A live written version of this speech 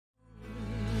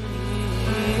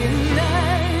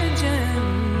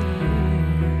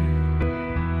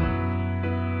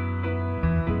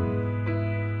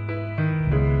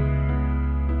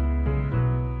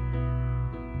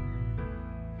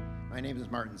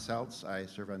Martin Seltz. I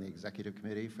serve on the Executive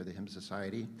Committee for the Hymn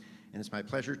Society, and it's my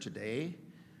pleasure today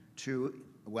to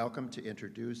welcome, to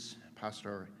introduce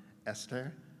Pastor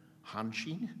Esther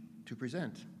Handschin to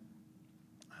present.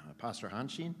 Pastor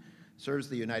Handschin serves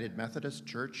the United Methodist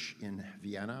Church in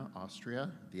Vienna, Austria,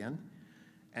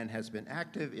 and has been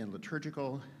active in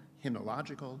liturgical,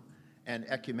 hymnological, and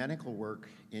ecumenical work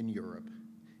in Europe,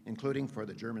 including for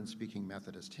the Germanspeaking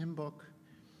Methodist Hymnbook,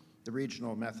 the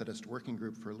Regional Methodist Working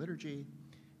Group for Liturgy,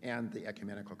 and the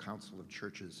Ecumenical Council of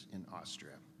Churches in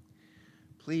Austria.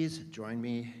 Please join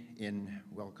me in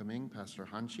welcoming Pastor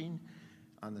Handschin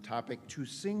on the topic, To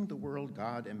Sing the World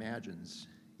God Imagines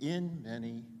in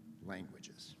Many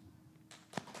Languages.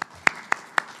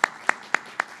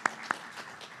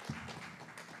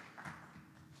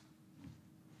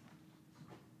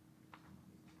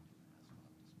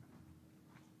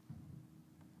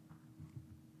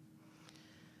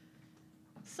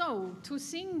 So, to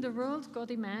sing the world God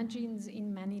imagines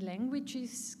in many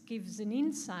languages gives an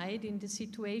insight in the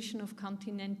situation of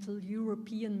continental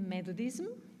European Methodism.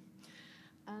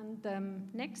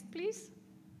 And next, please.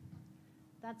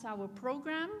 That's our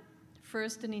program.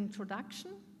 First, an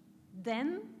introduction,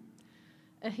 then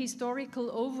a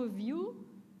historical overview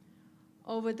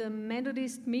over the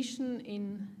Methodist mission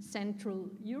in Central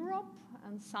Europe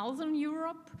and Southern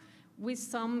Europe with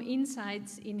some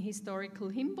insights in historical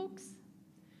hymn books.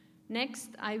 Next,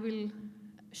 I will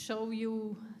show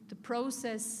you the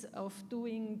process of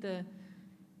doing the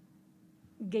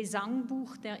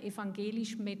Gesangbuch der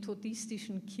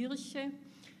evangelisch-methodistischen Kirche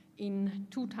in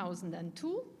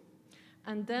 2002.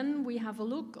 And then we have a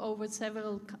look over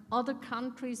several other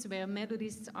countries where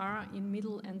Methodists are in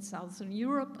Middle and Southern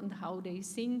Europe and how they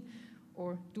sing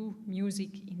or do music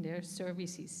in their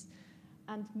services.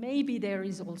 And maybe there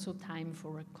is also time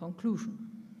for a conclusion.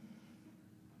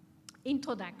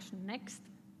 Introduction, next.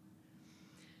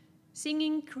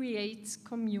 Singing creates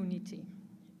community.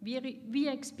 We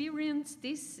experience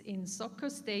this in soccer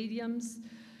stadiums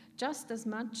just as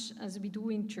much as we do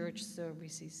in church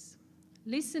services.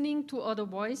 Listening to other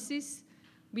voices,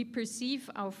 we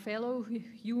perceive our fellow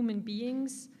human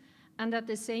beings and at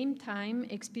the same time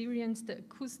experience the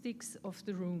acoustics of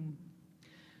the room.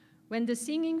 When the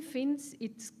singing finds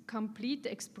its complete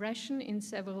expression in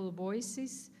several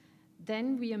voices,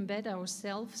 then we embed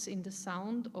ourselves in the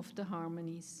sound of the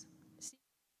harmonies.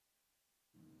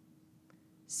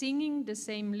 Singing the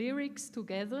same lyrics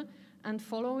together and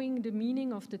following the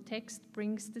meaning of the text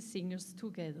brings the singers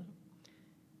together.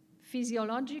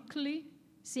 Physiologically,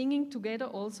 singing together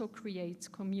also creates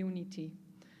community.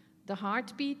 The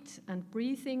heartbeat and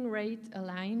breathing rate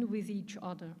align with each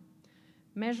other.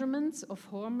 Measurements of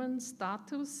hormone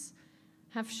status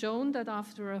have shown that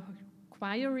after a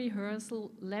choir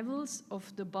rehearsal, levels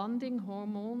of the bonding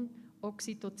hormone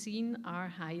oxytocin are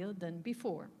higher than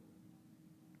before.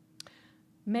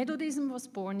 Methodism was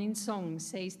born in song,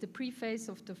 says the preface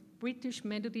of the British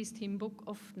Methodist Hymnbook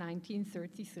of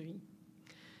 1933.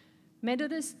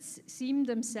 Methodists see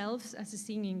themselves as a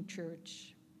singing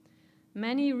church.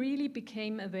 Many really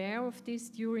became aware of this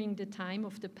during the time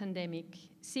of the pandemic.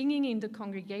 Singing in the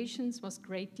congregations was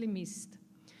greatly missed.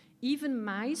 Even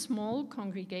my small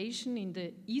congregation in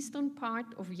the eastern part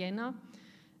of Vienna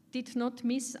did not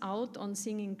miss out on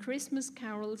singing Christmas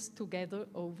carols together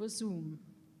over Zoom.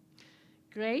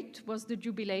 Great was the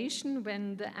jubilation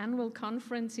when the annual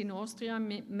conference in Austria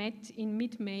met in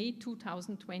mid-May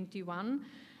 2021,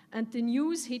 and the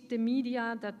news hit the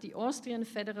media that the Austrian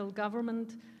federal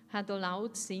government had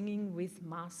allowed singing with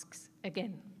masks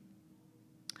again.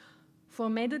 For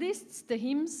Methodists, the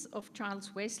hymns of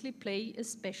Charles Wesley play a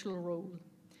special role.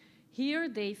 Here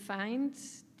they find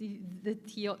the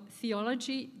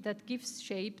theology that gives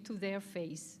shape to their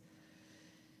faith.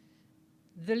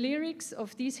 The lyrics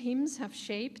of these hymns have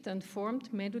shaped and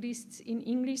formed Methodists in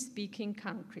English-speaking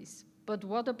countries. But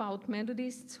what about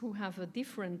Methodists who have a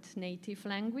different native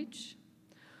language?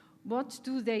 What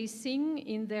do they sing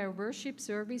in their worship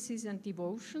services and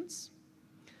devotions?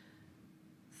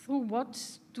 Through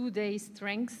what do they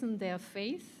strengthen their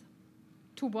faith?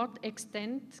 To what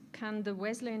extent can the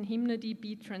Wesleyan hymnody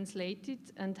be translated,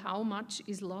 and how much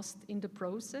is lost in the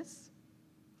process?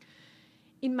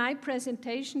 In my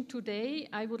presentation today,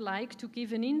 I would like to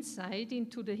give an insight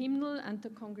into the hymnal and the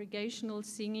congregational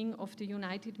singing of the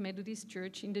United Methodist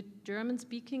Church in the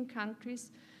German-speaking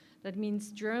countries, that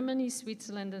means Germany,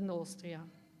 Switzerland, and Austria.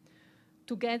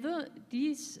 Together,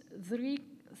 these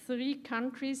three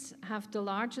countries have the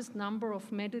largest number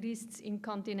of Methodists in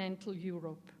continental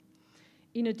Europe.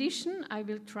 In addition, I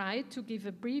will try to give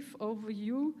a brief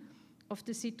overview of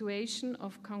the situation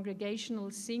of congregational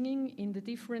singing in the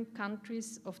different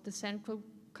countries of the Central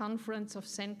Conference of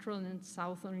Central and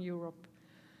Southern Europe.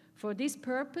 For this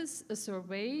purpose, a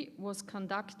survey was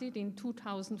conducted in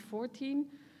 2014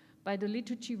 by the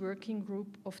Liturgy Working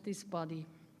Group of this body.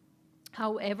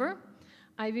 However,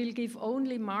 I will give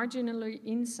only marginal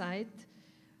insight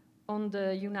on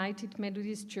the United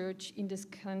Methodist Church in the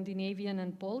Scandinavian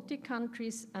and Baltic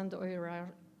countries and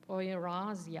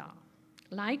Eurasia.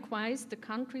 Likewise, the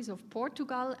countries of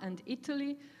Portugal and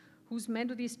Italy, whose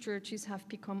Methodist churches have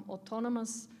become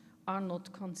autonomous, are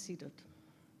not considered.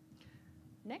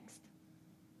 Next.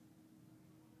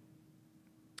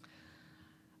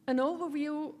 An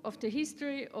overview of the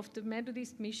history of the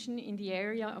Methodist mission in the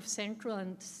area of Central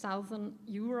and Southern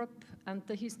Europe and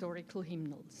the historical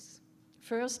hymnals.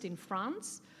 First, in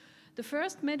France, the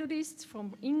first Methodists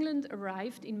from England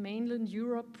arrived in mainland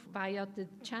Europe via the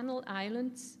Channel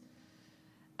Islands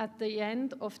at the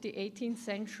end of the 18th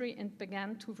century and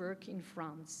began to work in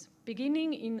France.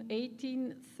 Beginning in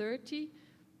 1830,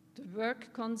 the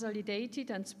work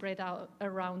consolidated and spread out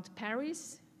around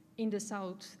Paris, in the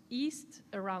southeast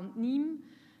around Nîmes,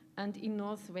 and in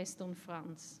northwestern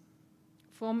France.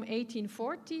 From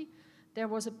 1840, there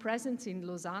was a presence in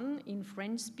Lausanne, in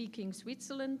French-speaking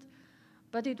Switzerland,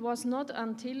 but it was not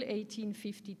until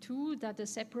 1852 that a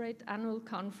separate annual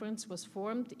conference was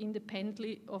formed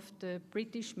independently of the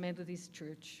British Methodist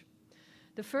Church.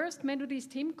 The first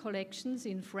Methodist hymn collections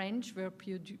in French were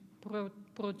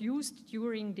produced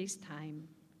during this time.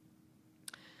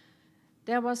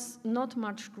 There was not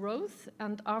much growth,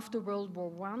 and after World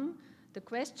War I, the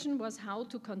question was how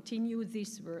to continue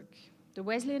this work. The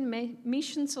Wesleyan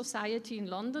Mission Society in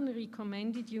London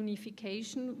recommended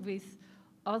unification with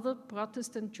other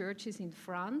Protestant churches in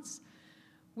France,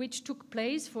 which took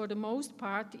place for the most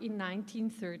part in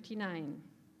 1939.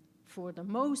 For the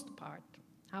most part.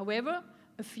 However,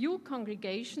 a few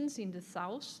congregations in the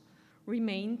south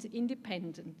remained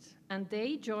independent, and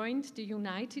they joined the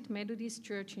United Methodist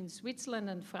Church in Switzerland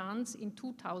and France in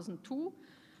 2002,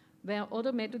 where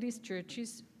other Methodist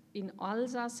churches in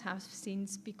Alsace have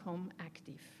since become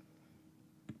active.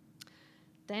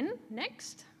 Then,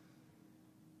 next,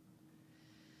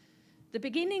 the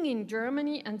beginning in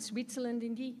Germany and Switzerland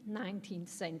in the 19th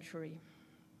century.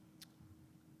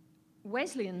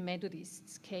 Wesleyan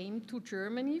Methodists came to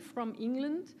Germany from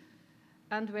England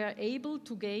and were able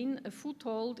to gain a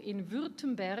foothold in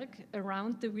Württemberg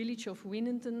around the village of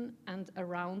Winnenden and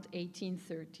around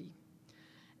 1830.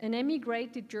 An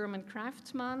emigrated German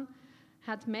craftsman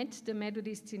had met the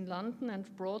Methodists in London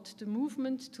and brought the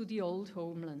movement to the old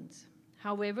homeland.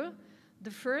 However, the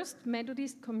first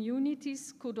Methodist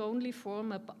communities could only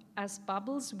form as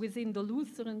bubbles within the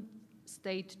Lutheran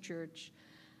State Church,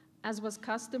 as was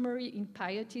customary in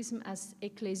pietism as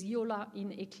ecclesiola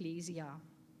in ecclesia.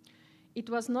 It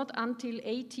was not until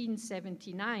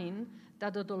 1879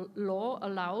 that the law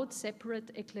allowed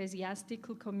separate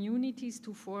ecclesiastical communities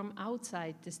to form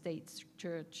outside the state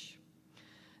church.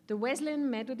 The Wesleyan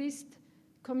Methodist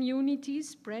communities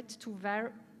spread to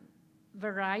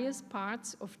various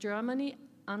parts of Germany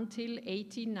until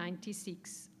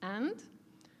 1896, and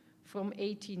from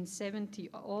 1870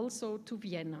 also to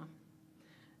Vienna.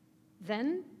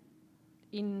 Then,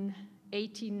 in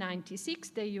 1896,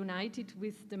 they united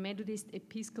with the Methodist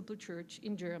Episcopal Church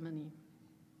in Germany.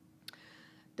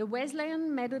 The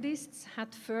Wesleyan Methodists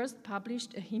had first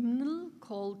published a hymnal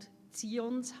called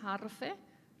Zion's Harfe,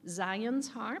 Zion's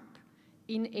Harp,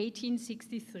 in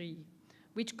 1863,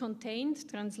 which contained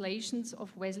translations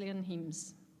of Wesleyan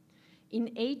hymns. In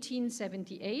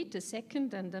 1878, a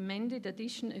second and amended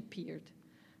edition appeared.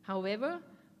 However,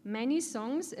 many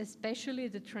songs, especially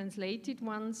the translated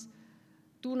ones,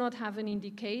 do not have an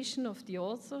indication of the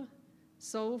author,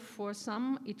 so for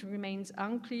some it remains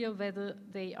unclear whether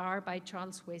they are by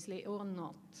Charles Wesley or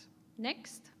not.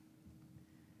 Next.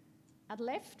 At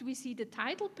left we see the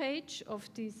title page of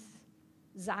this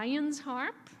Zion's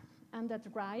Harp, and at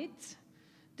right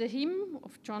the hymn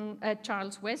of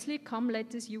Charles Wesley, Come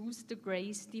Let Us Use the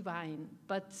Grace Divine,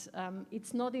 but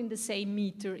it's not in the same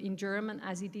meter in German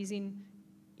as it is in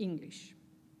English.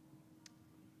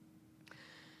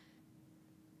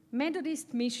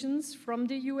 Methodist missions from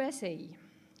the USA.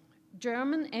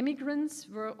 German emigrants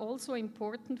were also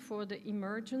important for the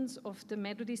emergence of the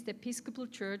Methodist Episcopal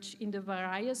Church in the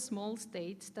various small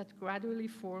states that gradually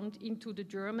formed into the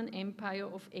German Empire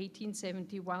of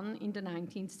 1871 in the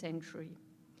 19th century.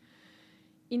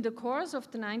 In the course of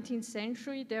the 19th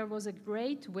century, there was a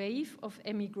great wave of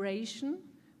emigration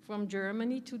from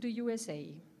Germany to the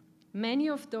USA. Many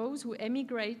of those who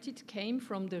emigrated came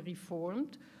from the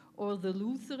Reformed or the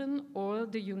Lutheran or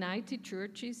the United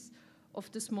Churches of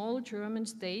the small German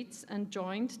states and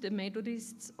joined the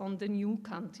Methodists on the new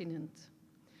continent.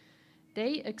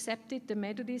 They accepted the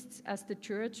Methodists as the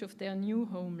church of their new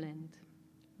homeland.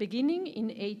 Beginning in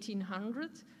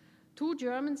 1800, two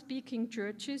German-speaking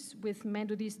churches with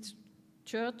Methodist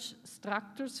church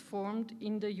structures formed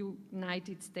in the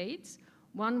United States.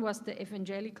 One was the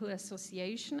Evangelical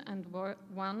Association and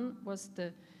one was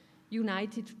the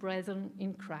United Brethren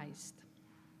in Christ.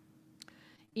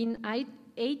 In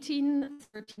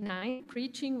 1839,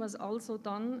 preaching was also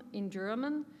done in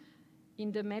German in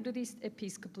the Methodist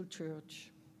Episcopal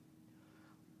Church.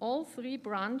 All three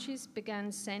branches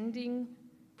began sending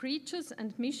preachers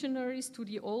and missionaries to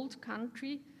the old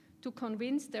country to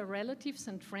convince their relatives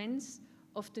and friends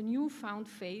of the newfound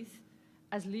faith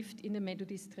as lived in the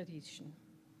Methodist tradition.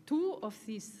 Two of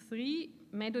these three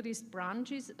Methodist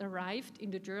branches arrived in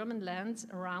the German lands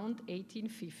around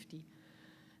 1850.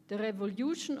 The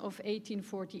Revolution of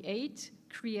 1848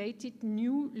 created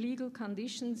new legal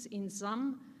conditions in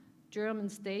some German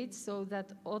states so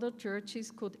that other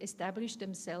churches could establish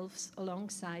themselves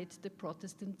alongside the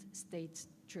Protestant state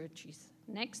churches.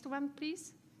 Next one,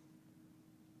 please.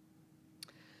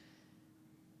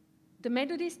 The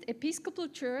Methodist Episcopal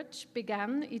Church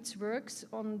began its works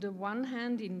on the one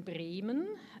hand in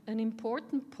Bremen, an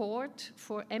important port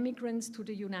for emigrants to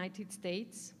the United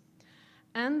States,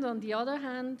 and on the other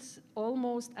hand,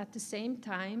 almost at the same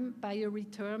time, by a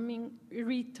returning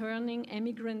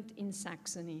emigrant in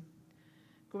Saxony.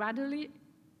 Gradually,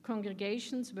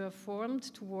 congregations were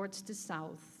formed towards the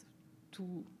south,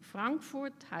 to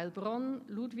Frankfurt, Heilbronn,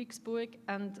 Ludwigsburg,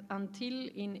 and until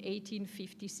in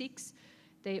 1856,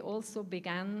 they also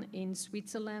began in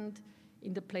Switzerland,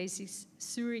 in the places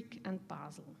Zürich and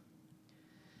Basel.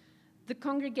 The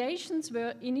congregations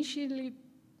were initially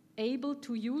able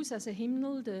to use as a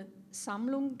hymnal the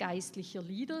Sammlung geistlicher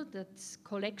Lieder, that's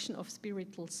collection of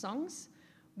spiritual songs,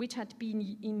 which had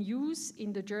been in use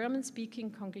in the German-speaking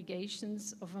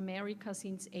congregations of America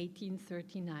since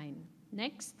 1839.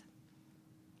 Next.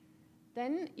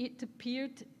 Then it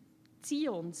appeared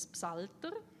Zion's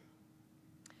Psalter.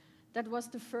 That was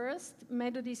the first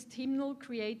Methodist hymnal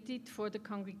created for the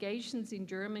congregations in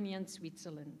Germany and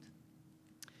Switzerland.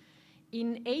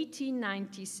 In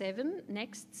 1897,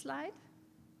 next slide,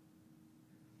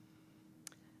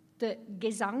 the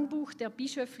Gesangbuch der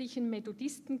bischöflichen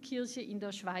Methodistenkirche in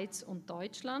der Schweiz und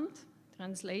Deutschland,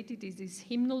 translated it is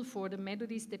hymnal for the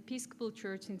Methodist Episcopal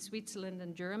Church in Switzerland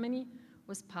and Germany,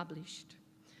 was published.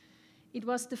 It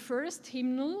was the first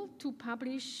hymnal to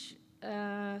publish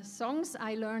songs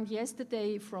I learned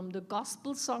yesterday from the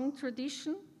gospel song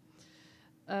tradition,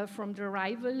 from the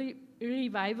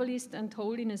revivalist and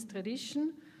holiness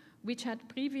tradition, which had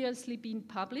previously been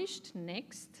published,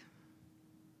 next,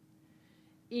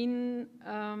 in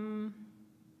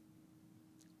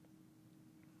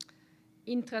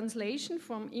translation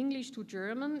from English to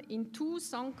German in two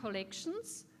song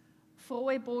collections,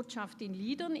 Frohe Botschaft in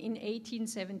Liedern in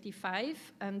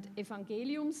 1875 and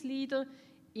Evangeliumslieder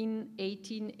in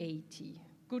 1880.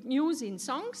 Good News in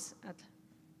Songs at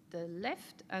the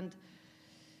left and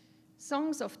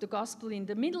Songs of the Gospel in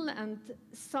the middle, and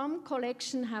some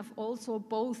collections have also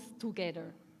both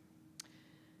together.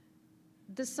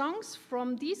 The songs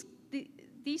from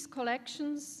these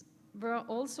collections were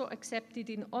also accepted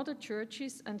in other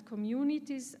churches and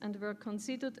communities and were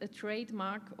considered a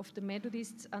trademark of the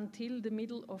Methodists until the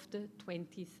middle of the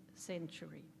 20th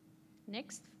century.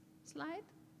 Next slide.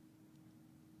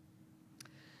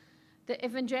 The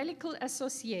Evangelical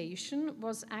Association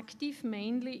was active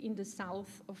mainly in the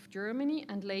south of Germany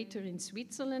and later in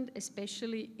Switzerland,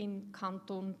 especially in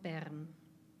Canton Bern,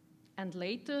 and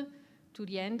later to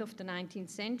the end of the 19th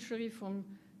century from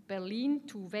Berlin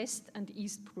to West and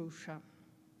East Prussia.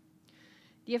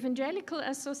 The Evangelical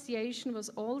Association was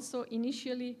also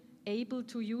initially able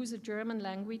to use a German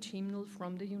language hymnal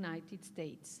from the United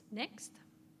States. Next.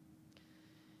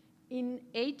 In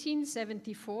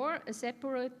 1874, a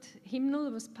separate hymnal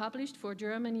was published for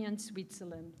Germany and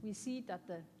Switzerland. We see it at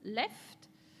the left,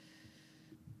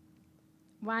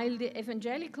 while the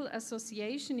Evangelical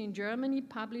Association in Germany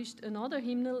published another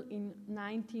hymnal in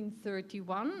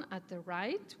 1931 at the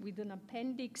right, with an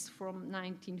appendix from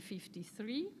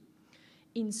 1953.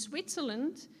 In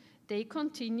Switzerland, they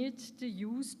continued the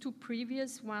use to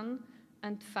previous one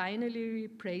and finally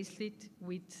replaced it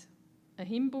with a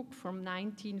hymn book from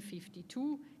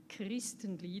 1952,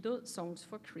 Christenlieder, Songs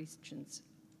for Christians.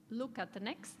 Look at the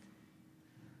next.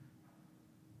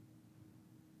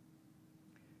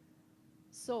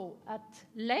 So at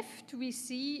left we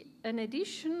see an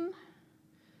edition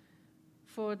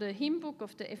for the hymn book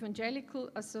of the Ecumenical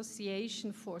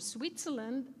Association for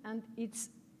Switzerland, and it's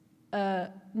a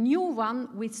new one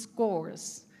with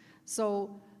scores.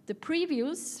 So the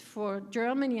previous for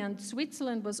Germany and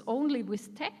Switzerland was only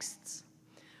with texts,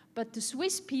 but the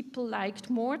Swiss people liked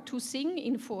more to sing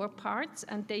in 4 parts,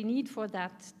 and they need for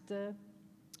that the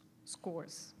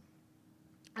scores.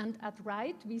 And at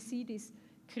right, we see this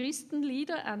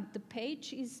Christenlieder, and the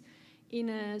page is in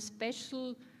a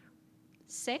special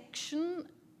section.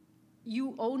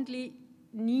 You only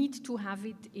need to have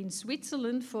it in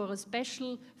Switzerland for a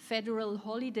special federal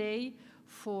holiday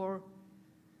for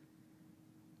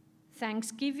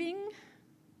Thanksgiving,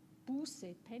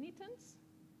 Buße,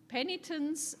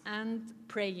 penitence and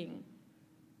praying.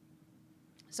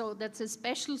 So that's a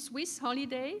special Swiss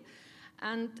holiday,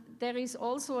 and there is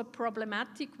also a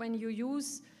problematic when you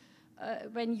use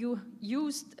when you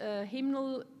used a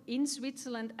hymnal in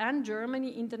Switzerland and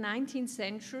Germany in the 19th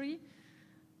century.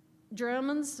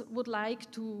 Germans would like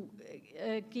to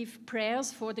give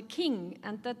prayers for the king,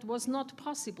 and that was not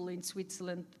possible in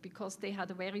Switzerland because they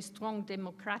had a very strong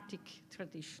democratic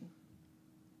tradition.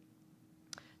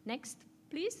 Next,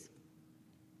 please.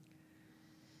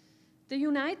 The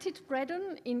United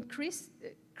Brethren in Christ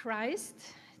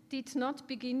did not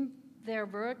begin their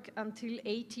work until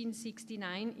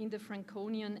 1869 in the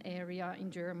Franconian area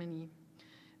in Germany.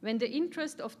 When the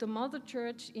interest of the Mother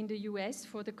Church in the US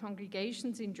for the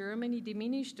congregations in Germany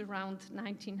diminished around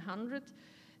 1900,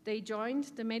 they joined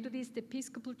the Methodist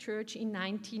Episcopal Church in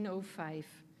 1905.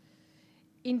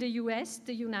 In the US,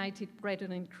 the United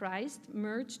Brethren in Christ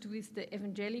merged with the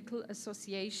Ecumenical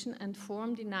Association and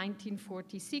formed in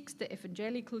 1946 the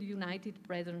Ecumenical United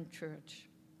Brethren Church.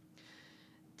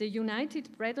 The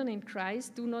United Brethren in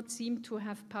Christ do not seem to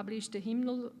have published a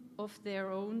hymnal of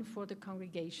their own for the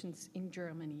congregations in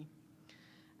Germany.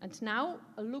 And now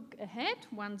a look ahead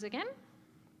once again.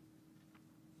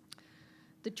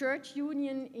 The Church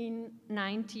Union in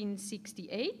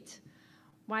 1968,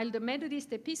 while the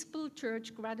Methodist Episcopal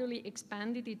Church gradually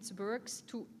expanded its works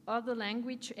to other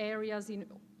language areas in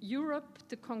Europe,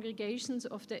 the congregations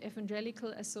of the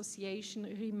Ecumenical Association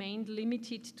remained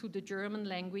limited to the German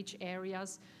language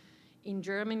areas in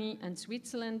Germany and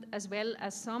Switzerland, as well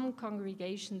as some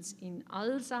congregations in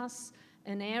Alsace,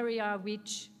 an area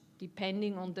which,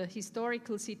 depending on the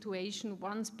historical situation,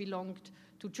 once belonged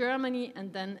to Germany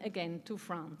and then again to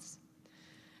France.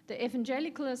 The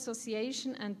Ecumenical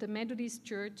Association and the Methodist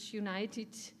Church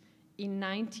united in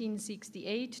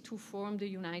 1968 to form the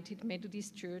United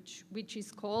Methodist Church, which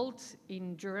is called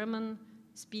in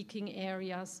German-speaking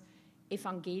areas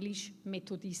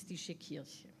Evangelisch-Methodistische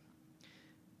Kirche.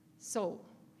 So,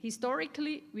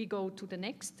 historically, we go to the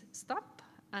next stop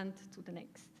and to the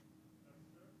next.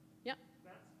 Yeah?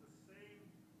 That's the same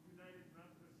United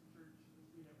Methodist Church as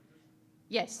we have in this?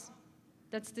 Yes,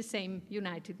 that's the same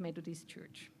United Methodist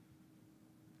Church.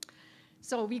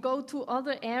 So we go to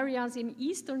other areas in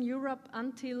Eastern Europe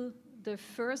until the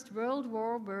First World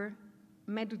War where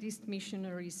Methodist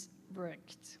missionaries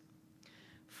worked.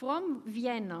 From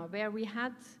Vienna, where we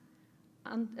had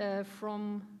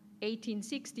from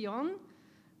 1860 on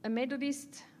a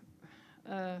Methodist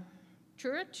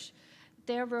church,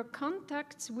 there were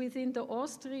contacts within the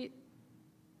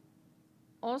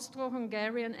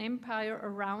Austro-Hungarian Empire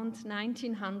around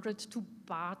 1900 to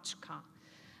Bácska,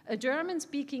 a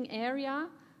German-speaking area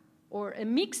or a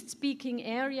mixed-speaking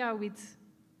area with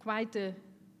quite a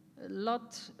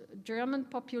lot German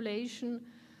population,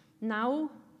 now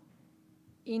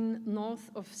in north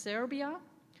of Serbia.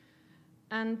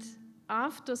 And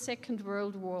after Second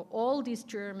World War, all these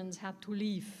Germans had to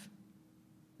leave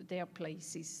their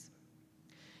places.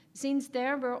 Since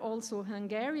there were also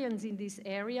Hungarians in this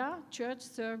area, church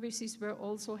services were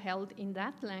also held in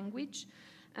that language,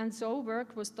 and so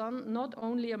work was done not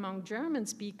only among German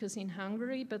speakers in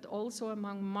Hungary, but also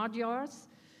among Magyars,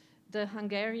 the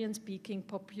Hungarian-speaking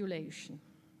population.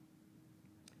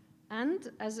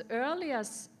 And as early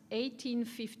as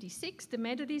 1856, the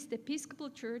Methodist Episcopal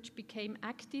Church became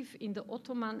active in the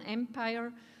Ottoman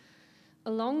Empire,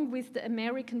 along with the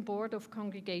American Board of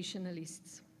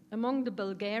Congregationalists. Among the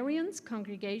Bulgarians,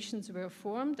 congregations were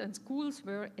formed and schools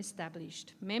were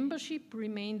established. Membership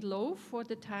remained low for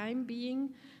the time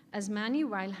being, as many,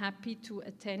 while happy to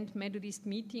attend Methodist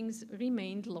meetings,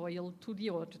 remained loyal to the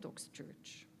Orthodox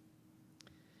Church.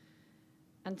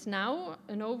 And now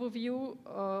an overview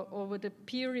over the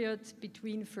period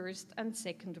between First and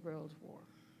Second World War.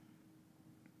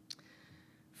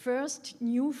 First,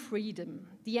 new freedom.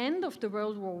 The end of the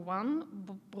World War I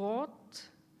brought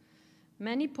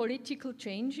Many political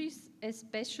changes,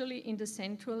 especially in the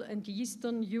Central and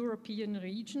Eastern European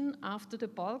region after the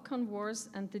Balkan Wars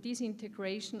and the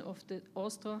disintegration of the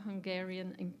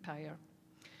Austro-Hungarian Empire.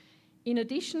 In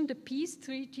addition, the peace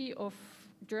treaty of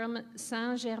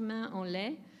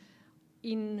Saint-Germain-en-Laye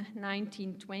in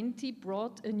 1920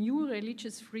 brought a new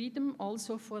religious freedom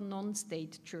also for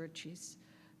non-state churches.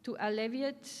 To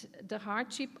alleviate the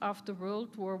hardship after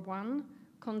World War I,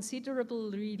 considerable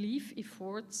relief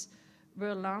efforts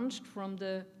were launched from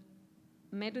the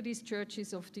Methodist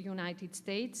churches of the United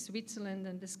States, Switzerland,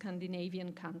 and the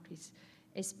Scandinavian countries,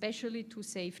 especially to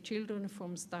save children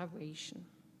from starvation.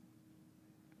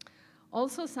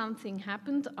 Also, something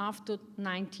happened after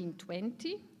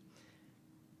 1920.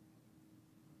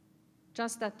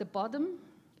 Just at the bottom,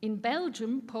 in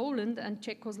Belgium, Poland, and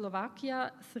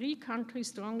Czechoslovakia, 3 countries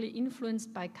strongly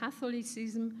influenced by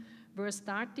Catholicism were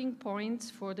starting points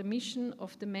for the mission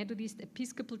of the Methodist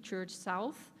Episcopal Church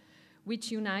South,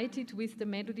 which united with the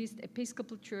Methodist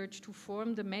Episcopal Church to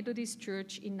form the Methodist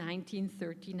Church in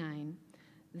 1939.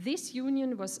 This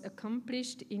union was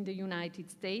accomplished in the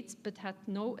United States but had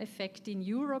no effect in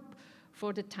Europe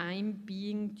for the time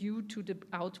being due to the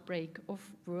outbreak of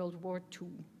World War II.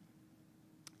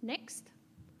 Next.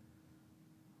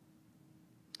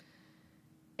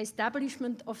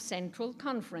 Establishment of central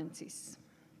conferences.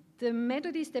 The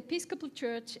Methodist Episcopal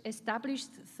Church established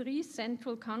 3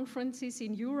 central conferences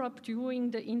in Europe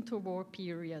during the interwar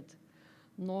period.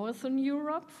 Northern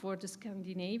Europe for the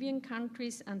Scandinavian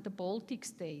countries and the Baltic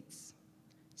states.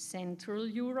 Central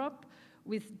Europe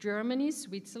with Germany,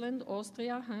 Switzerland,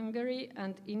 Austria, Hungary,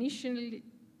 and initially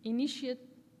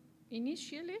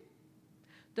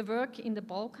the work in the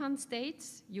Balkan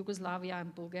states, Yugoslavia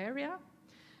and Bulgaria,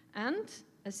 and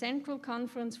a central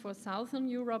conference for Southern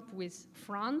Europe with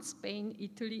France, Spain,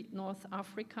 Italy, North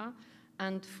Africa,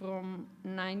 and from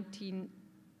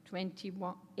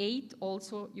 1928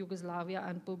 also Yugoslavia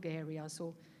and Bulgaria.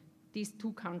 So these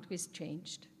 2 countries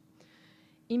changed.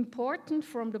 Important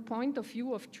from the point of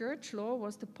view of church law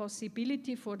was the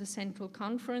possibility for the central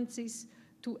conferences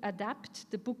to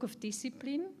adapt the Book of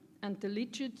Discipline and the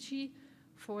Liturgy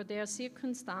for their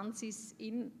circumstances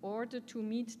in order to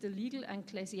meet the legal and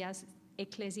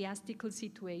ecclesiastical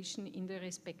situation in the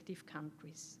respective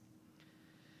countries.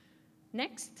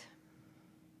 Next.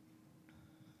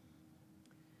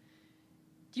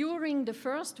 During the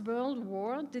First World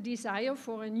War, the desire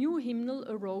for a new hymnal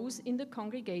arose in the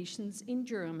congregations in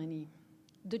Germany.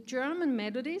 The German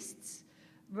Methodists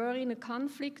were in a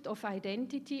conflict of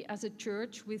identity as a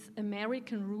church with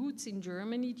American roots in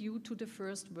Germany due to the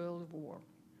First World War.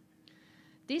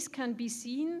 This can be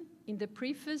seen in the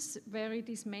preface where it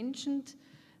is mentioned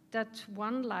that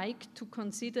one liked to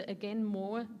consider again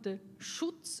more the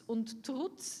Schutz- und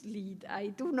Trutzlied. I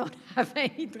do not have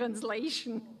any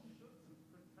translation.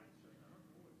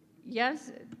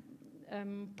 Yes,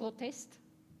 protest.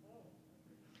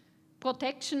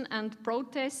 Protection and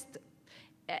protest.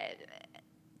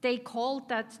 They called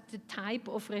that the type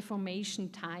of Reformation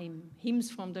time, hymns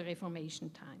from the Reformation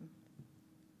time.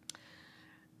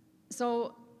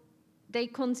 So they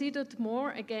considered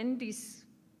more, again, these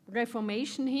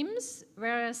Reformation hymns,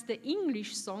 whereas the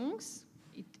English songs,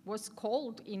 it was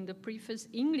called in the preface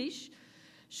English,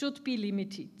 should be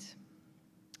limited.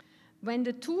 When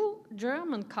the 2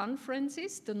 German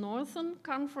conferences, the Northern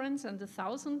Conference and the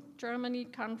Southern Germany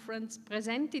Conference,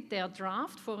 presented their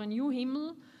draft for a new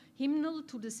hymnal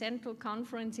to the Central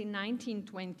Conference in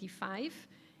 1925,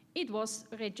 it was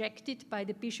rejected by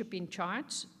the bishop in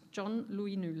charge, John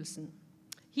Louis Nilsson.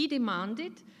 He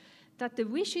demanded that the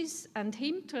wishes and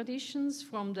hymn traditions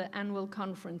from the Annual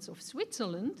Conference of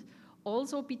Switzerland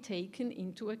also be taken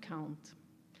into account.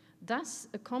 Thus,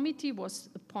 a committee was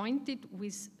appointed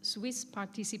with Swiss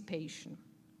participation.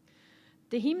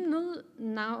 The hymnal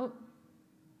now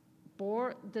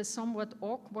bore the somewhat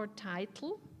awkward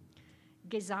title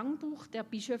Gesangbuch der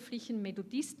bischöflichen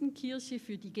Methodistenkirche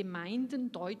für die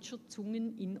Gemeinden deutscher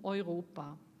Zungen in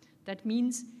Europa. That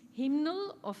means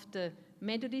hymnal of the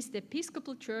Methodist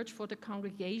Episcopal Church for the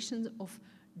congregations of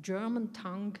German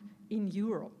tongue in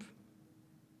Europe.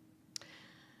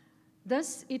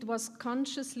 Thus, it was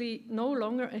consciously no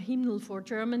longer a hymnal for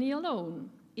Germany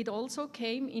alone. It also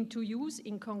came into use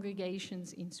in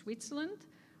congregations in Switzerland,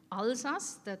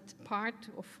 Alsace, that part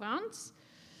of France,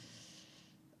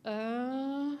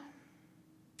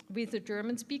 with a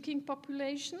German-speaking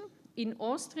population, in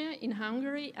Austria, in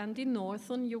Hungary, and in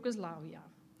northern Yugoslavia.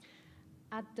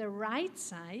 At the right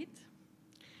side,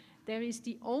 there is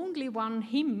the only one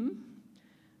hymn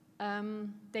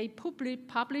they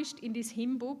published in this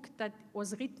hymn book that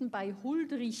was written by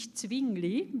Huldrych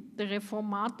Zwingli, the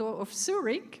reformator of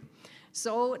Zürich.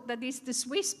 So that is the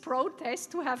Swiss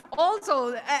protest to have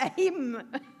also a hymn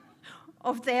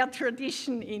of their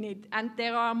tradition in it. And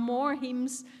there are more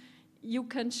hymns you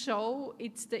can show.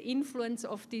 It's the influence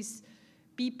of this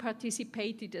be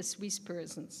participated as Swiss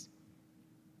persons.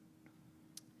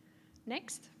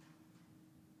 Next.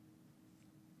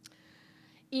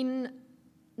 In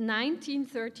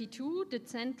 1932, the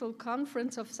Central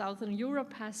Conference of Southern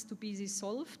Europe has to be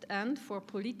dissolved, and for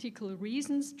political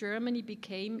reasons, Germany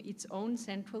became its own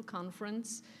Central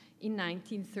Conference in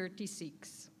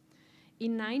 1936.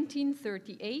 In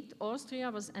 1938,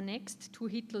 Austria was annexed to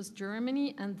Hitler's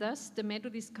Germany, and thus the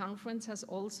Methodist Conference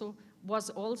was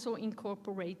also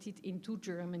incorporated into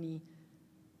Germany.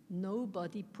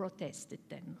 Nobody protested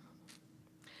then.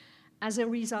 As a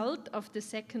result of the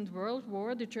Second World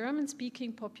War, the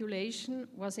German-speaking population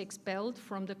was expelled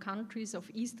from the countries of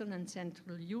Eastern and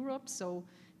Central Europe, so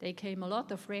there came a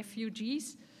lot of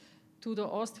refugees to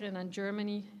Austria and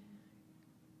Germany.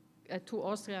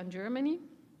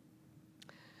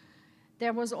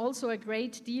 There was also a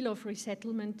great deal of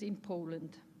resettlement in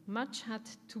Poland. Much had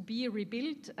to be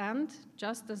rebuilt, and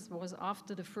just as was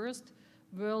after the First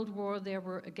World War, there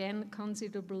were again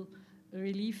considerable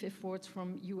relief efforts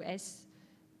from US,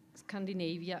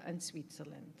 Scandinavia, and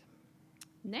Switzerland.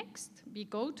 Next, we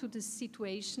go to the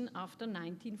situation after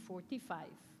 1945.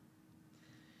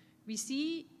 We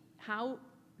see how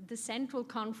the Central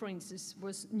Conferences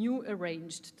was new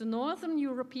arranged. The Northern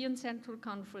European Central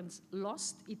Conference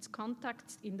lost its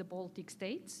contacts in the Baltic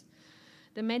states.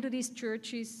 The Methodist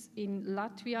churches in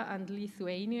Latvia and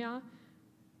Lithuania,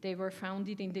 they were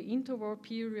founded in the interwar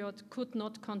period, could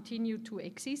not continue to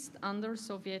exist under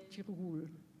Soviet rule.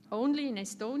 Only in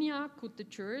Estonia could the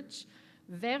church,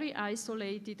 very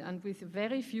isolated and with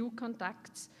very few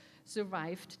contacts,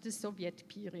 survived the Soviet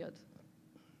period.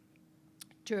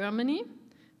 Germany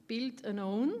built an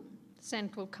own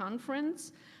Central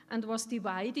Conference and was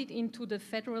divided into the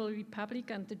Federal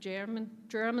Republic and the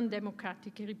German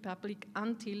Democratic Republic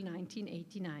until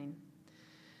 1989.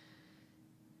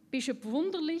 Bishop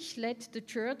Wunderlich led the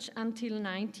church until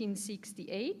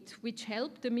 1968, which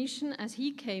helped the mission as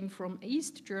he came from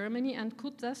East Germany and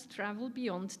could thus travel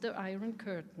beyond the Iron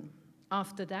Curtain.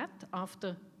 After that,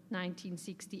 after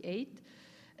 1968,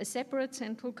 a separate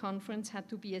Central Conference had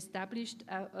to be established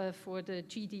for the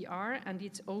GDR and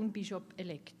its own bishop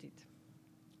elected.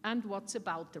 And what's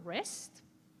about the rest?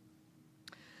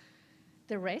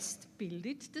 The rest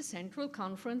builded the Central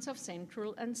Conference of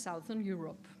Central and Southern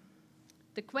Europe.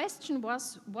 The question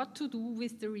was what to do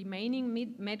with the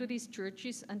remaining Methodist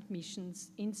churches and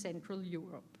missions in Central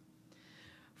Europe.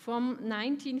 From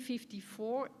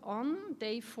 1954 on,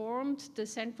 they formed the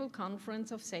Central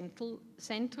Conference of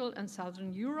Central and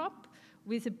Southern Europe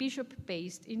with a bishop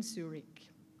based in Zürich,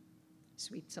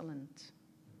 Switzerland.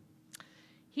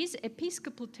 His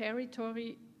episcopal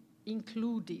territory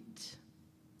included,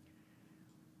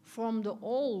 from the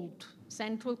old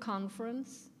Central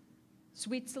Conference,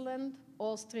 Switzerland,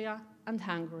 Austria, and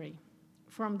Hungary.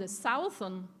 From the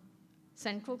Southern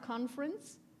Central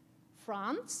Conference,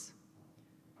 France,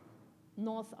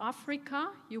 North Africa,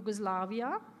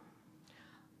 Yugoslavia.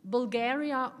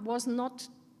 Bulgaria was not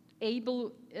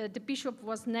able, the bishop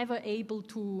was never able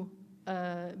to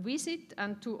visit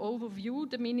and to overview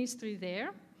the ministry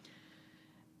there.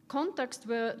 Contacts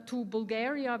to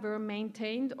Bulgaria were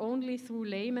maintained only through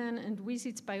laymen and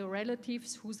visits by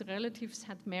relatives whose relatives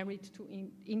had married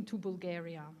into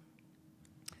Bulgaria.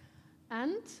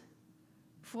 And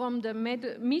from the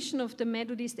mission of the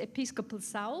Methodist Episcopal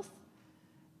South,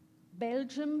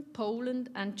 Belgium, Poland,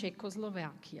 and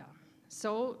Czechoslovakia.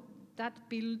 So that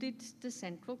builded the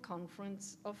Central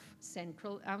Conference of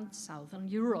Central and Southern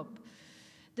Europe.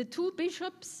 The two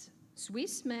bishops,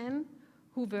 Swiss men,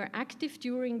 who were active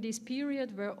during this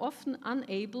period were often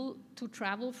unable to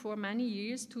travel for many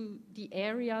years to the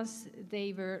areas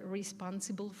they were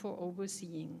responsible for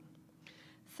overseeing.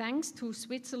 Thanks to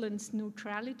Switzerland's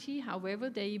neutrality, however,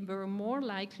 they were more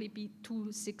likely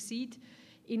to succeed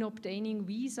in obtaining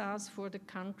visas for the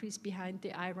countries behind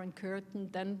the Iron Curtain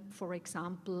than, for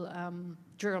example,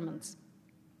 Germans.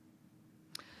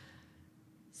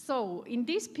 So in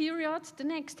this period, the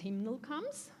next hymnal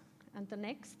comes, and the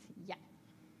next,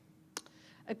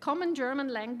 a common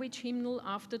German language hymnal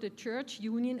after the Church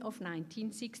Union of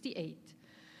 1968.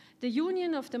 The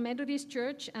Union of the Methodist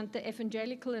Church and the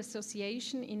Evangelical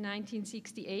Association in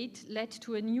 1968 led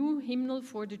to a new hymnal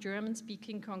for the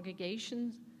German-speaking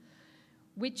congregations,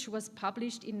 which was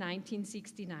published in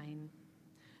 1969.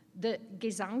 the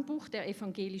Gesangbuch der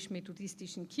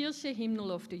evangelisch-methodistischen Kirche,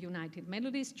 Hymnal of the United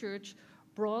Methodist Church,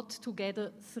 brought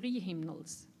together 3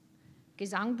 hymnals.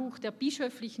 Gesangbuch der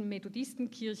bischöflichen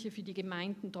Methodistenkirche für die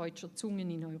Gemeinden deutscher Zungen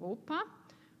in Europa,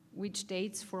 which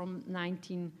dates from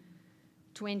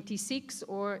 1926,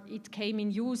 or it came in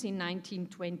use in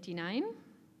 1929.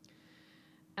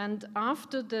 And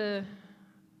after the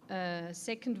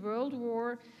Second World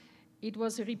War, it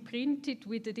was reprinted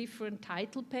with a different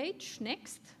title page.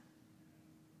 Next.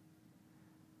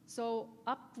 So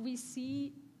up we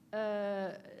see,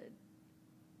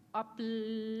 up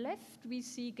left we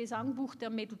see Gesangbuch der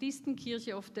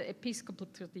Methodistenkirche of the Episcopal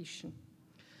tradition.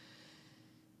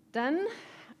 Then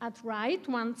at right,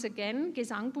 once again,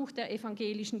 Gesangbuch der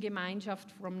evangelischen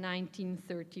Gemeinschaft from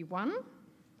 1931.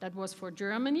 That was for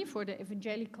Germany, for the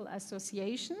Evangelical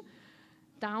Association.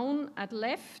 Down at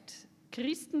left,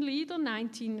 Christenlieder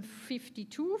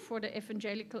 1952 for the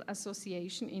Evangelical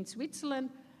Association in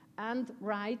Switzerland. And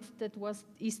right,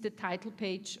 is the title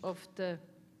page of the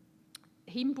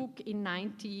hymn book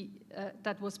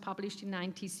that was published in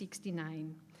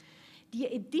 1969. The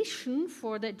edition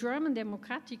for the German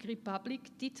Democratic Republic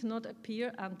did not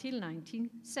appear until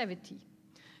 1970,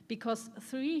 because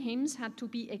 3 hymns had to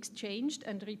be exchanged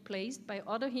and replaced by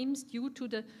other hymns due to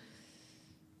the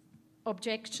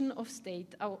objection of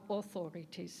state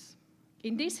authorities.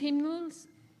 In this hymnal,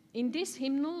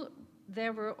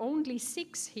 there were only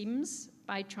 6 hymns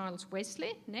by Charles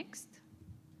Wesley. Next.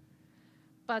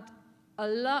 But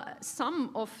some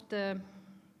of the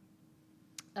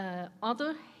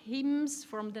other hymns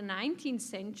from the 19th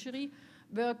century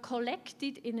were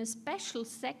collected in a special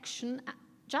section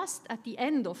just at the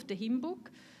end of the hymn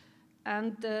book,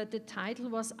 and the title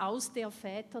was Aus der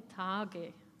Väter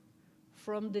Tage,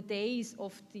 from the days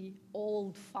of the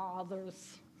old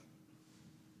fathers.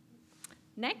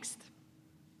 Next.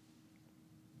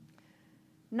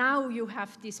 Now you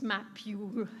have this map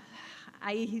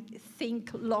I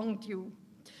think long due.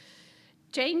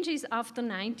 Changes after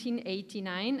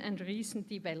 1989 and recent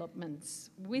developments.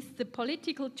 With the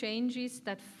political changes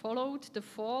that followed the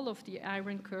fall of the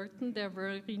Iron Curtain, there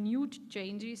were renewed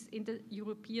changes in the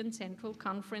European Central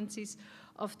Conferences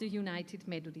of the United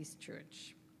Methodist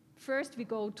Church. First, we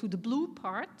go to the blue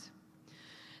part.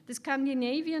 The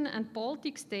Scandinavian and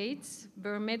Baltic states,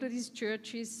 where Methodist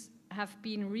churches have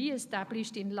been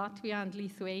re-established in Latvia and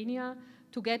Lithuania,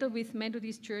 together with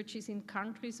Methodist churches in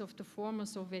countries of the former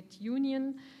Soviet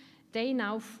Union, they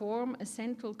now form a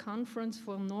central conference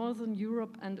for Northern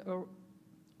Europe and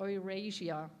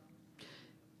Eurasia.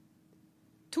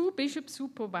 2 bishops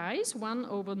supervise, one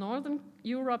over Northern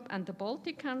Europe and the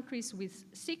Baltic countries, with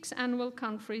 6 annual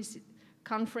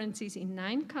conferences in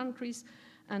 9 countries,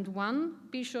 and 1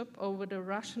 bishop over the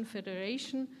Russian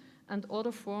Federation and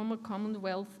other former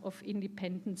Commonwealth of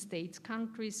Independent States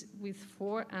countries, with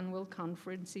 4 annual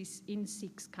conferences in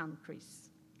 6 countries.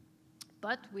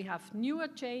 But we have newer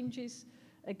changes.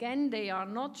 Again, they are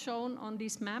not shown on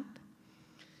this map.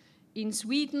 In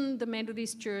Sweden, the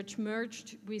Methodist Church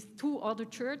merged with 2 other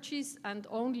churches, and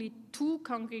only 2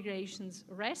 congregations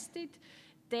rested.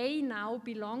 They now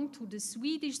belong to the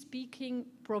Swedish-speaking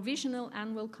Provisional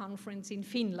Annual Conference in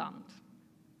Finland.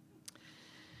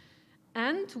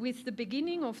 And with the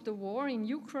beginning of the war in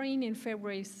Ukraine in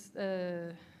February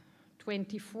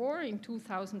 24 in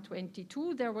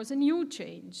 2022, there was a new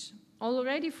change.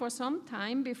 Already for some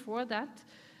time before that,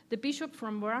 the bishop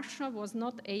from Russia was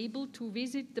not able to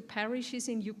visit the parishes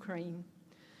in Ukraine.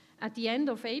 At the end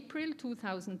of April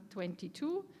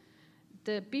 2022,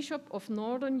 the Bishop of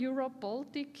Northern Europe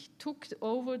Baltic took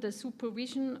over the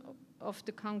supervision of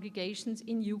the congregations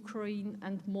in Ukraine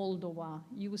and Moldova.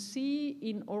 You see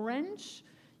in orange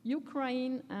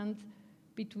Ukraine, and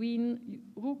between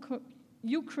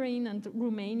Ukraine and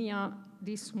Romania,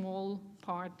 this small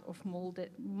part of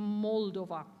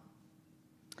Moldova.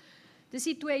 The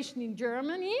situation in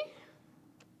Germany,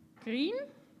 green.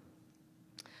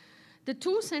 The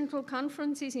 2 central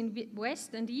conferences in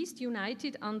West and East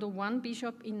united under 1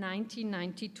 bishop in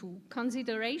 1992.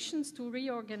 Considerations to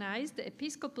reorganize the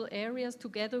episcopal areas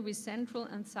together with Central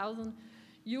and Southern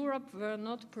Europe were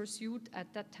not pursued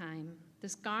at that time. The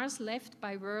scars left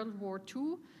by World War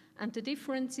II and the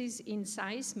differences in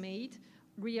size made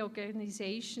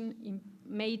reorganization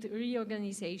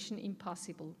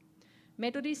impossible.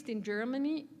 Methodists in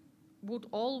Germany would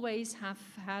always have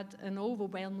had an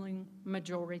overwhelming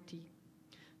majority.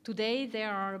 Today,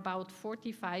 there are about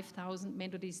 45,000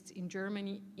 Methodists in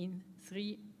Germany in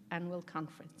 3 annual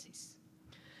conferences.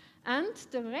 And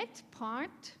the red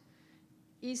part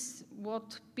is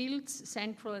what builds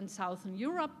Central and Southern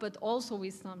Europe, but also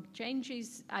with some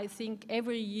changes. I think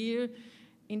every year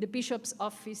in the bishop's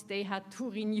office, they had to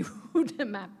renew the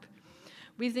map.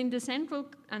 Within the Central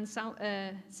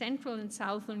and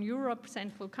Southern Europe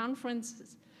Central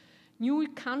Conferences, new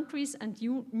countries and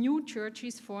new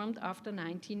churches formed after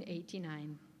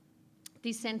 1989.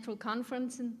 This Central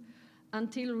Conference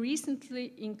until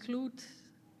recently include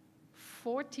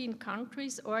 14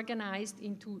 countries organized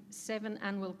into 7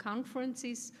 annual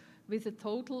conferences with a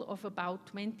total of about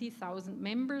 20,000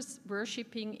 members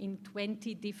worshiping in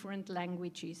 20 different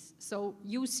languages. So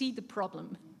you see the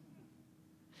problem.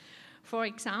 For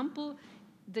example,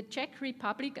 the Czech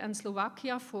Republic and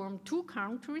Slovakia form 2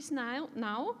 countries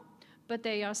now, but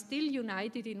they are still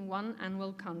united in 1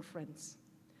 annual conference.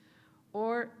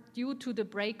 Or due to the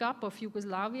breakup of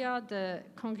Yugoslavia, the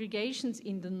congregations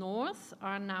in the north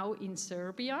are now in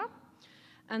Serbia,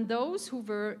 and those who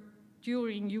were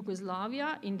during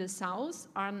Yugoslavia in the south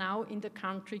are now in the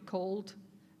country called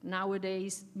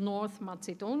nowadays North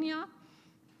Macedonia.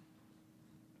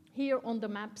 Here on the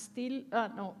map still,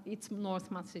 no, it's North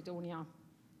Macedonia,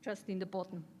 just in the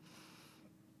bottom.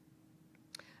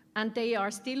 And they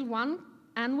are still 1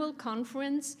 annual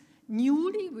conference,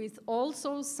 newly with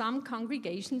also some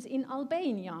congregations in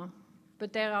Albania.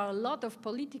 But there are a lot of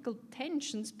political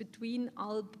tensions between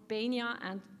Albania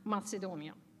and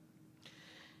Macedonia.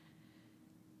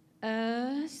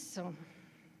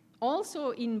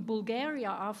 Also in Bulgaria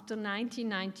after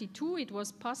 1992, it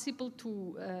was possible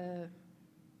to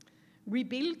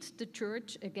rebuild the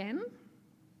church again.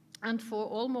 And for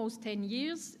almost 10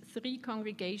 years, 3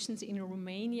 congregations in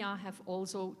Romania have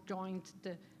also joined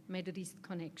the Methodist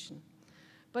connection.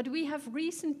 But we have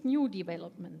recent new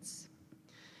developments.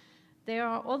 There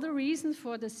are other reasons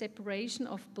for the separation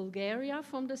of Bulgaria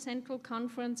from the Central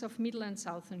Conference of Middle and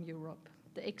Southern Europe.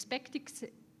 The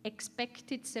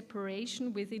expected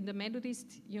separation within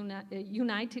the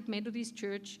United Methodist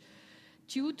Church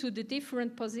due to the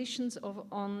different positions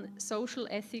on social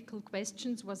ethical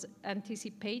questions was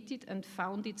anticipated and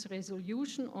found its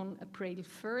resolution on April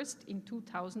 1st in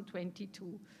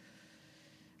 2022.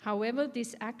 However,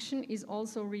 this action is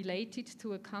also related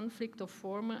to a conflict of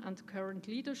former and current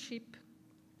leadership.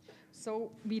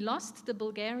 So we lost the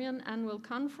Bulgarian annual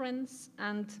conference,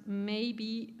 and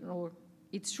maybe, or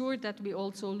it's sure that we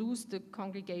also lose the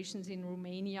congregations in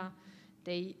Romania.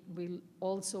 They will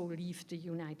also leave the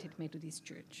United Methodist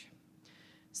Church.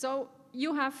 So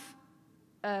you have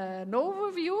an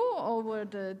overview over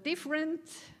the different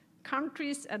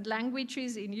countries and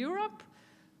languages in Europe.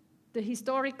 The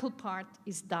historical part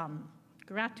is done.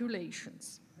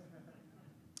 Congratulations.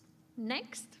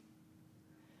 Next,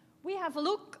 we have a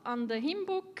look on the hymn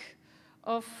book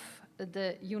of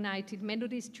the United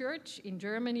Methodist Church in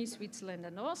Germany, Switzerland,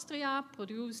 and Austria,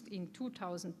 produced in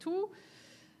 2002.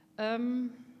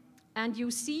 And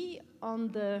you see on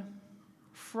the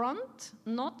front,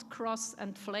 not cross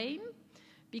and flame,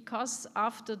 because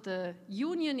after the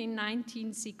union in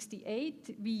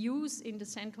 1968, we use in the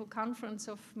Central Conference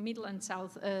of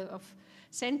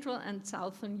Central and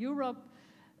Southern Europe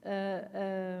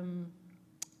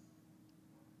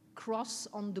cross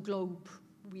on the globe,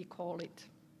 we call it.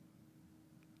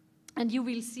 And you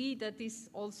will see that this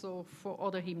also for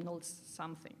other hymnals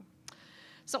something.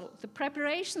 So the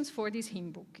preparations for this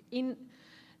hymn book. In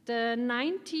the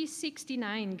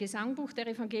 1969 Gesangbuch der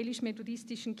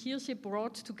Evangelisch-Methodistischen Kirche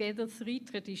brought together 3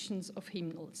 traditions of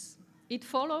hymnals. It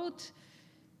followed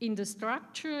in the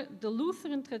structure the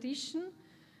Lutheran tradition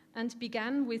and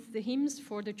began with the hymns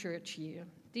for the church year.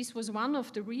 This was one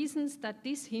of the reasons that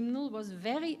this hymnal was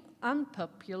very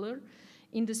unpopular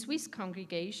in the Swiss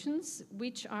congregations,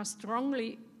 which are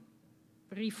strongly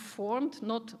reformed,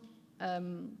 not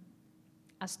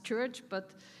as church, but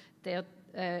they're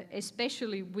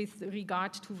especially with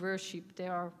regard to worship, they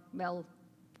are well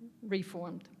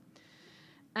reformed.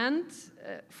 And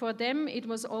for them, it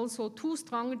was also too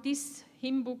strong. This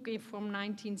hymn book from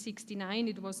 1969,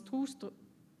 it was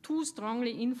too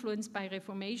strongly influenced by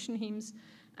Reformation hymns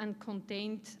and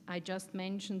contained, I just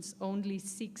mentioned, only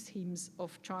 6 hymns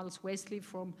of Charles Wesley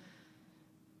from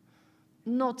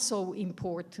not so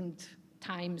important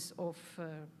times of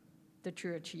the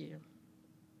church year.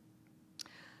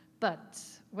 But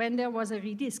when there was a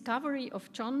rediscovery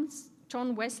of John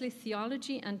Wesley's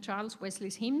theology and Charles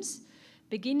Wesley's hymns,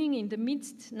 beginning in the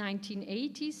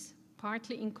mid-1980s,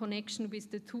 partly in connection with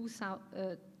the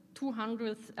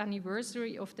 200th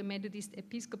anniversary of the Methodist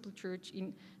Episcopal Church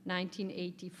in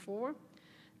 1984,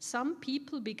 some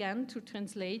people began to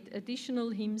translate additional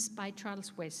hymns by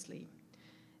Charles Wesley.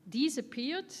 These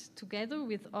appeared, together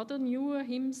with other newer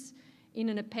hymns, in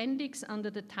an appendix under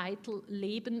the title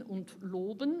Leben und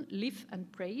Loben, Live and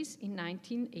Praise in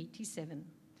 1987.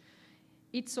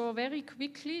 it saw very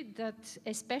quickly that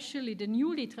especially the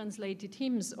newly translated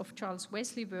hymns of Charles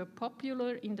Wesley were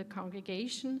popular in the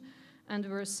congregation and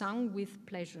were sung with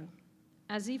pleasure,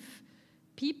 as if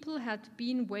people had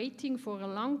been waiting for a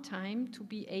long time to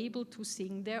be able to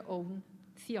sing their own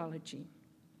theology.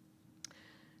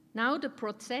 Now the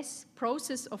process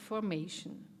of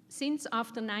formation. Since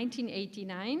after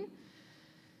 1989,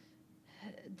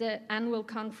 the annual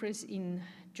conference in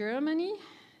Germany,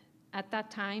 at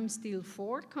that time still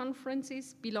 4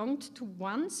 conferences, belonged to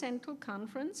one central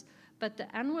conference, but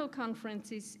the annual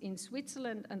conferences in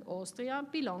Switzerland and Austria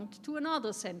belonged to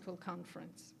another central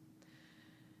conference.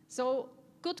 So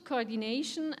good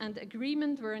coordination and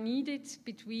agreement were needed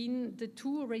between the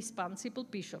 2 responsible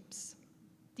bishops.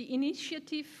 The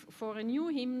initiative for a new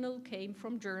hymnal came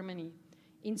from Germany.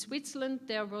 In Switzerland,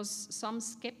 there was some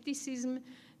skepticism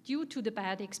due to the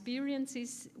bad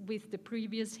experiences with the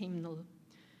previous hymnal.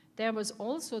 There was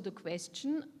also the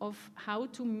question of how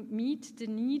to meet the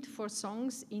need for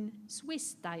songs in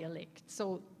Swiss dialect.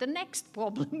 So the next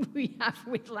problem we have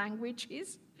with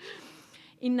languages.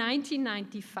 In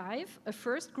 1995, a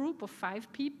first group of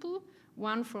 5 people,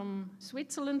 1 from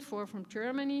Switzerland, 4 from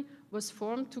Germany, was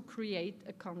formed to create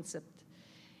a concept.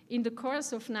 In the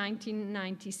course of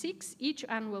 1996, each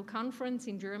annual conference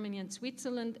in Germany and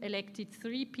Switzerland elected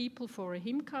 3 people for a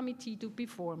hymn committee to be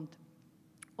formed.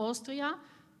 Austria,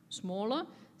 smaller,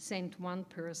 sent 1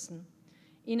 person.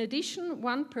 In addition,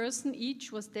 1 person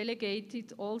each was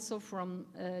delegated also from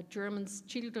German's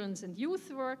Children's and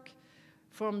Youth Work,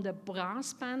 from the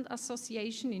Brass Band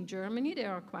Association in Germany, they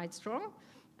are quite strong,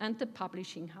 and the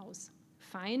publishing house.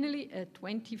 Finally, a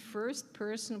 21st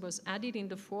person was added in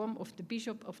the form of the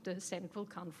Bishop of the Central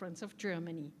Conference of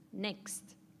Germany.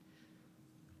 Next.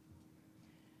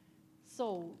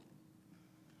 So,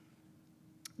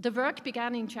 the work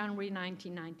began in January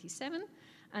 1997,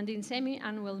 and in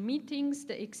semi-annual meetings,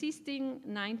 the existing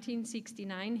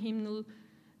 1969 hymnal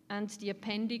and the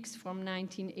appendix from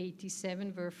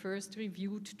 1987 were first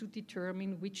reviewed to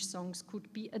determine which songs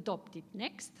could be adopted.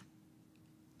 Next.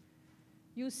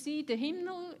 You see the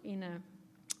hymnal in a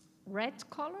red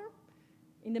color.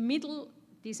 In the middle,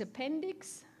 this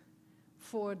appendix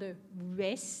for the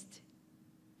West,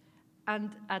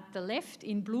 and at the left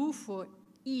in blue for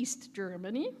East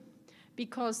Germany,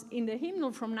 because in the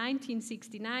hymnal from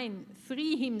 1969,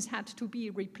 3 hymns had to be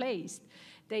replaced.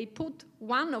 They put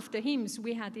one of the hymns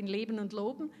we had in Leben und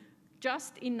Loben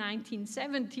just in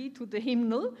 1970 to the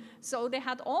hymnal, so they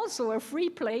had also a free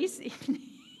place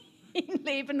in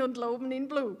Leben und Loben in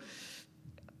blue.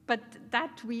 But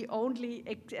that we only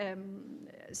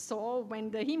saw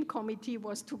when the hymn committee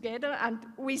was together and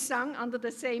we sang under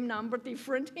the same number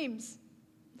different hymns.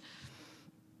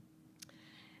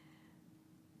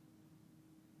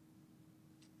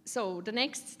 So the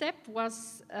next step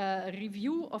was a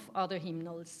review of other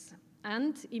hymnals.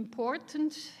 And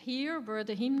important here were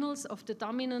the hymnals of the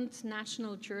dominant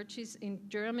national churches in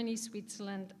Germany,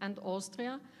 Switzerland, and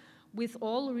Austria, with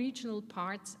all regional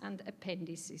parts and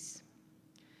appendices.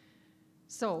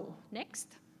 So,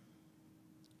 next.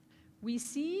 We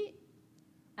see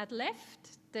at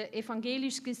left the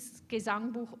Evangelisches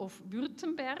Gesangbuch of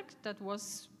Württemberg. That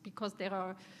was because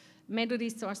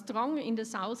Methodists are strong in the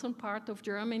southern part of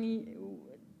Germany.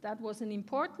 That was an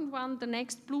important one. The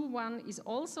next blue one is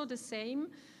also the same,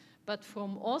 but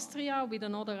from Austria with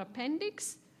another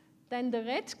appendix. Then the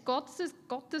red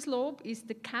Gotteslob is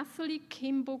the Catholic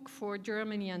hymn book for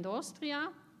Germany and Austria.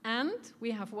 And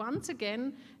we have once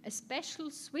again a special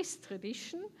Swiss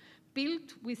tradition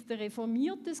built with the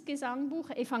Reformiertes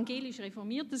Gesangbuch, Evangelisch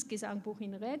Reformiertes Gesangbuch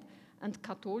in red and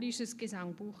Katholisches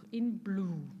Gesangbuch in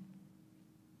blue.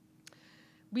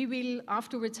 We will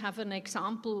afterwards have an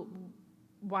example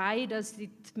why does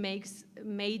it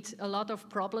made a lot of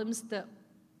problems, the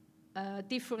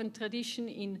different tradition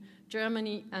in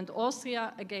Germany and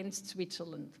Austria against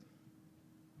Switzerland.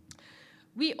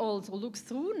 We also look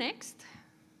through next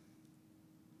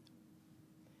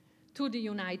to the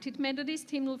United Methodist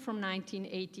Hymnal from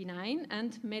 1989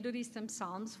 and Methodist and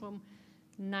Psalms from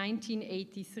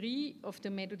 1983 of the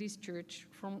Methodist Church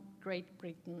from Great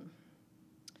Britain.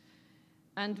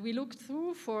 And we looked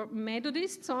through for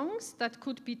Methodist songs that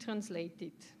could be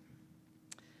translated.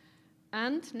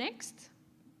 And next,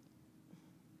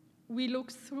 we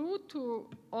looked through to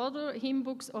other hymn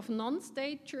books of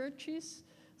non-state churches,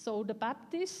 so the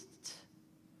Baptists,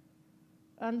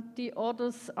 and the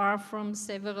others are from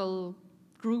several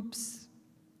groups.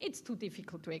 It's too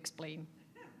difficult to explain.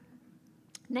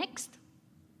 Next.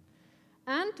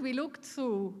 And we looked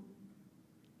through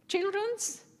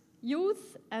children's,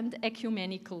 youth, and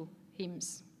ecumenical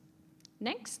hymns.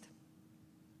 Next.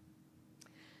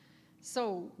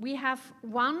 So we have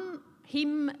one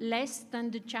hymn less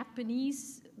than the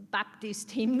Japanese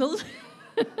Baptist hymnal.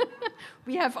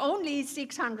 We have only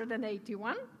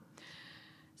 681.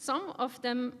 Some of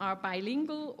them are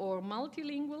bilingual or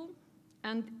multilingual,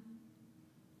 and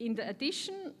in the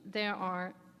addition, there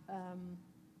are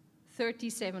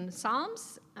 37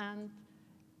 psalms and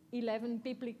 11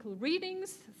 biblical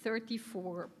readings,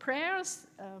 34 prayers,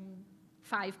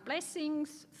 5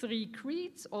 blessings, 3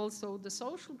 creeds, also the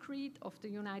social creed of the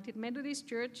United Methodist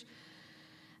Church,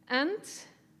 and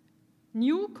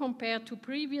new compared to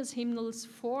previous hymnals,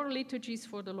 4 liturgies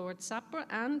for the Lord's Supper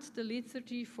and the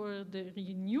liturgy for the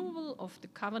renewal of the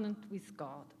covenant with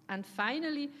God. And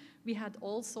finally, we had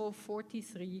also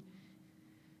 43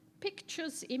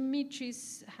 pictures,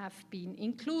 images have been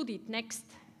included. Next,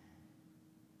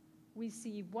 we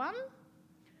see one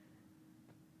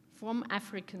from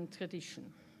African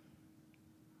tradition.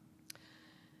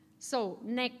 So,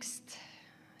 next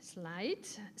slide.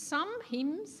 Some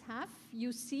hymns have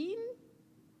you seen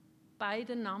by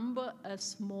the number a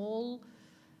small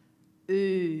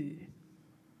Ö.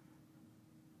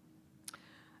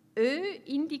 Ö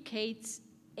indicates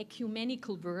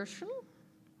ecumenical version,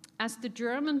 as the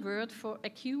German word for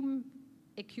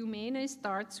ecumene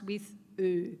starts with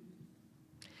Ö.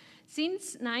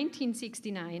 Since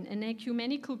 1969, an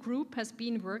ecumenical group has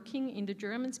been working in the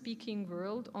German-speaking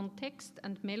world on text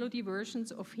and melody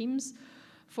versions of hymns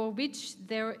for which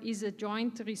there is a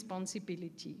joint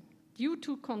responsibility. Due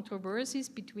to controversies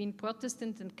between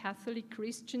Protestant and Catholic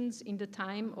Christians in the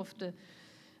time of the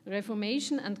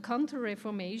Reformation and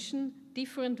Counter-Reformation,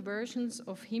 different versions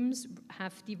of hymns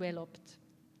have developed.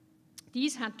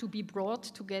 These had to be brought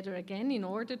together again in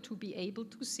order to be able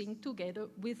to sing together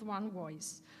with one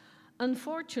voice.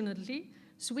 Unfortunately,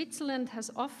 Switzerland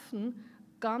has often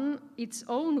gone its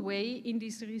own way in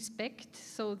this respect,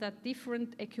 so that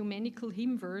different ecumenical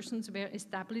hymn versions were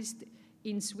established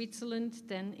in Switzerland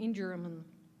than in German.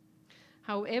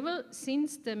 However,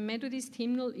 since the Methodist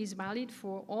hymnal is valid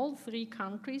for all 3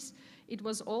 countries, it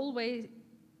was always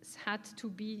had to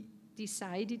be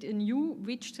decided anew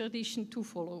which tradition to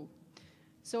follow.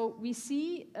 So we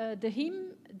see the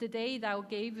hymn, "The Day Thou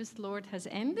Gavest, Lord," has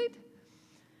ended.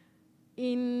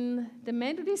 In the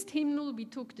Methodist hymnal, we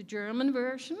took the German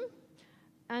version,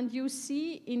 and you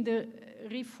see in the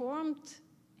Reformed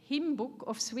Hymnbook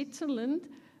of Switzerland,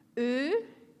 Ö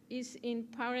is in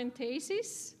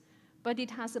parentheses, but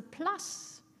it has a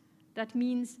plus. That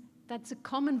means that's a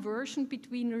common version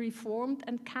between Reformed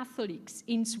and Catholics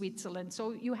in Switzerland.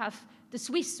 So you have the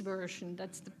Swiss version,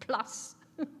 that's the plus.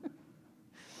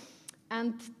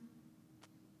 And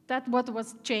that what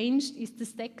was changed is the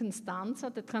second stanza,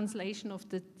 the translation of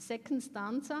the second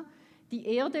stanza. Die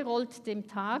Erde rollt dem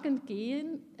Tag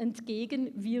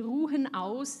entgegen, wir ruhen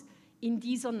aus in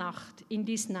dieser Nacht, in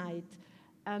this night.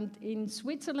 And in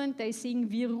Switzerland they sing,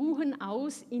 wir ruhen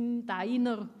aus in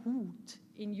deiner Hut,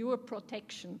 in your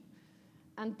protection.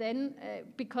 And then,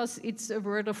 because it's a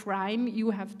word of rhyme,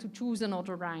 you have to choose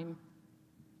another rhyme.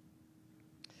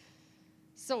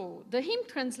 So, the hymn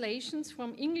translations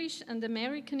from English and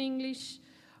American English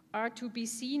are to be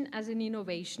seen as an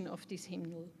innovation of this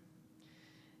hymnal.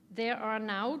 There are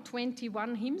now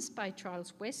 21 hymns by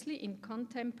Charles Wesley in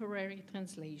contemporary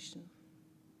translation.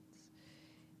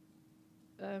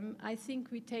 I think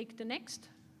we take the next.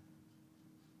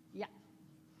 Yeah.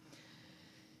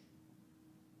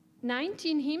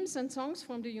 19 hymns and songs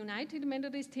from the United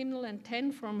Methodist Hymnal and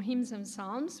 10 from Hymns and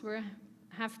Psalms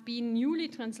have been newly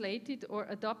translated or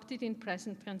adopted in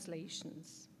present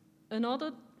translations.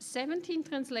 Another 17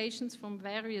 translations from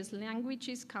various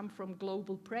languages come from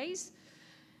Global Praise,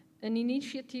 an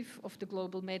initiative of the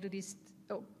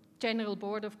General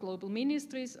Board of Global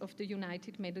Ministries of the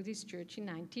United Methodist Church in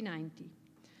 1990.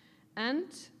 And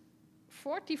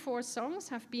 44 songs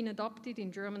have been adopted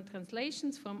in German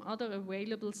translations from other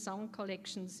available song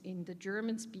collections in the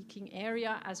German-speaking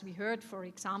area, as we heard, for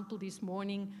example, this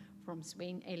morning from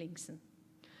Swain Ellingson.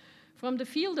 From the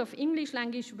field of English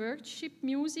language worship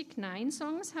music, 9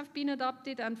 songs have been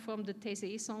adopted, and from the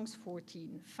Taizé songs,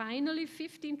 14. Finally,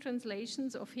 15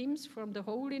 translations of hymns from the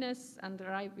Holiness and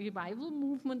Revival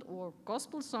movement or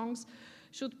gospel songs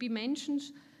should be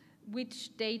mentioned,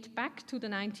 which date back to the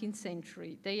 19th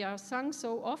century. They are sung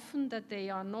so often that they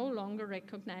are no longer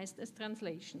recognized as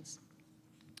translations.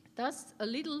 Thus, a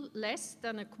little less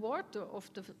than a quarter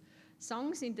of the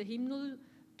songs in the hymnal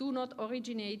do not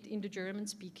originate in the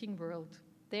German-speaking world.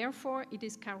 Therefore, it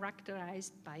is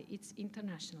characterized by its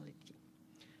internationality.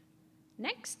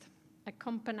 Next,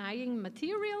 accompanying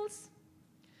materials.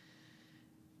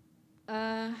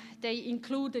 they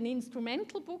include an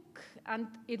instrumental book, and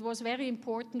it was very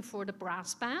important for the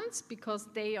brass bands because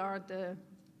they are the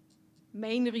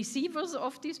main receivers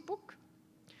of this book.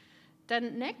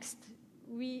 Then next,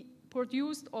 we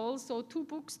produced also 2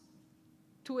 books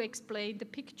to explain the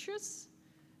pictures.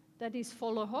 That is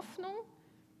Voller Hoffnung,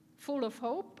 Full of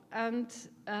Hope, and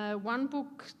 1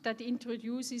 book that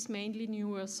introduces mainly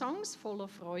newer songs, Voller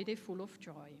Freude, Full of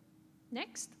Joy.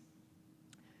 Next,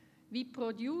 we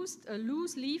produced a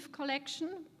loose leaf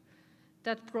collection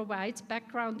that provides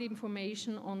background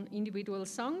information on individual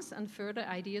songs and further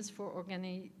ideas for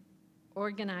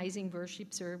organizing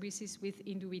worship services with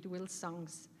individual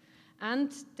songs.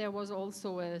 And there was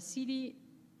also a CD,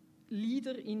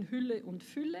 Lieder in Hülle und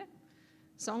Fülle,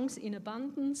 Songs in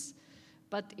Abundance,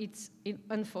 but it's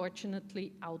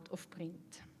unfortunately out of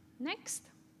print. Next.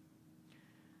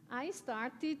 I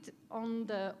started on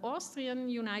the Austrian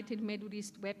United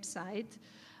Methodist website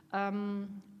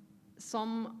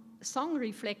some song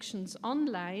reflections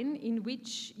online in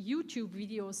which YouTube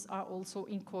videos are also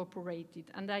incorporated.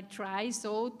 And I try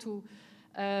so to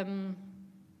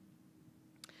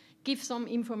give some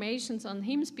information on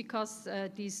hymns because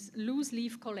this loose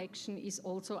leaf collection is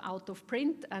also out of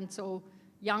print, and so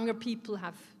younger people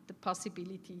have the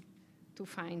possibility to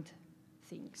find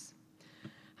things.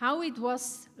 How it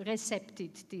was received,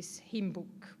 this hymn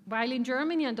book. While in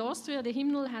Germany and Austria the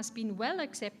hymnal has been well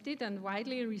accepted and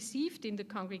widely received in the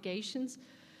congregations,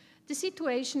 the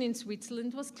situation in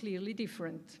Switzerland was clearly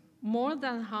different. More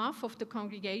than half of the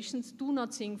congregations do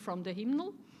not sing from the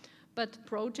hymnal, but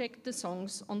project the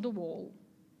songs on the wall.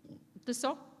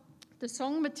 The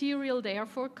song material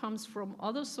therefore comes from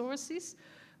other sources,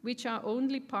 which are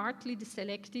only partly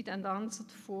selected and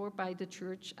answered for by the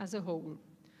church as a whole.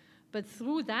 But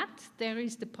through that, there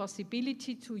is the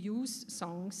possibility to use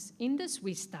songs in the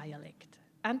Swiss dialect,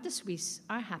 and the Swiss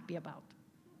are happy about.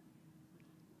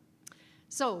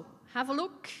 So, have a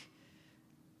look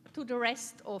to the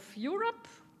rest of Europe.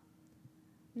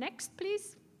 Next,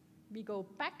 please. We go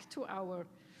back to our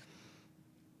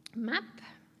map.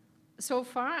 So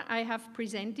far, I have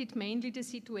presented mainly the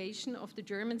situation of the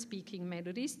German-speaking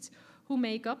Methodists, who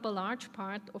make up a large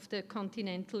part of the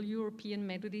continental European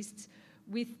Methodists,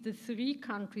 with the 3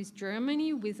 countries,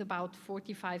 Germany with about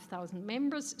 45,000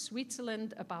 members,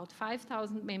 Switzerland about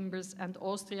 5,000 members, and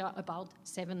Austria about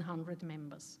 700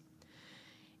 members.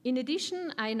 In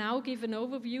addition, I now give an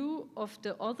overview of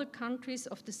the other countries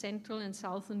of the Central and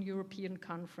Southern European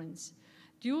Conference.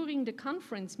 During the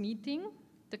conference meeting,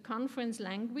 the conference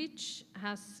language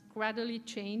has gradually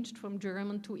changed from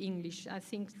German to English, I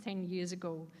think 10 years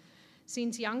ago,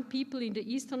 since young people in the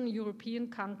Eastern European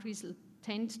countries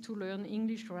tend to learn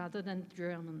English rather than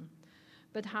German.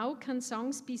 But how can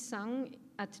songs be sung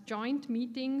at joint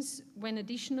meetings when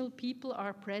additional people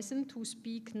are present who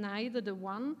speak neither the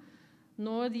one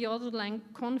nor the other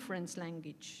conference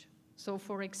language? So,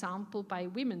 for example, by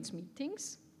women's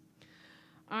meetings.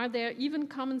 Are there even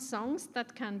common songs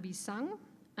that can be sung?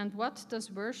 And what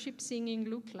does worship singing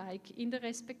look like in the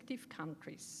respective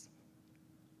countries?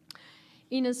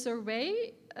 In a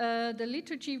survey, the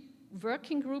Liturgy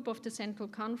Working Group of the Central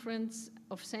Conference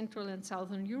of Central and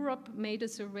Southern Europe made a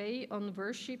survey on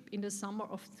worship in the summer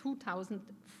of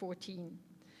 2014.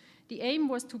 The aim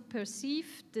was to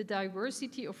perceive the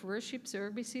diversity of worship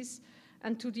services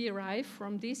and to derive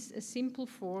from this a simple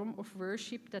form of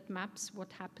worship that maps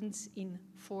what happens in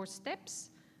 4 steps: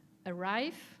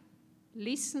 arrive,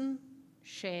 listen,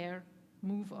 share,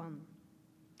 move on.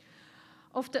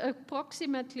 Of the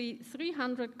approximately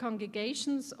 300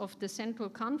 congregations of the Central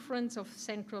Conference of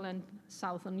Central and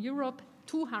Southern Europe,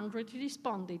 200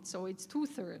 responded, so it's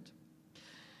 2/3.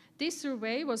 This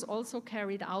survey was also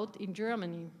carried out in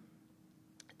Germany.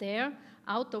 There,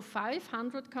 out of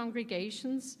 500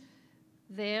 congregations,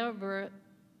 there were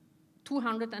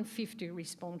 250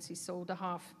 responses, so the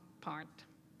half part.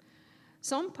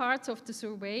 Some parts of the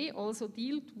survey also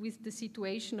deal with the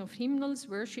situation of hymnals,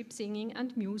 worship singing,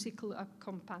 and musical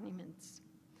accompaniments.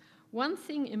 One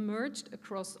thing emerged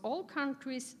across all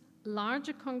countries: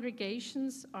 larger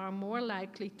congregations are more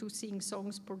likely to sing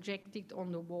songs projected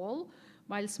on the wall,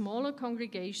 while smaller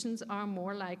congregations are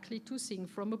more likely to sing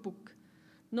from a book.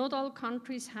 Not all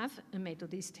countries have a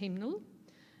Methodist hymnal.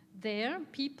 There,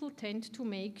 people tend to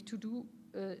make do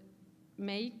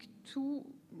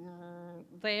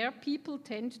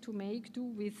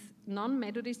with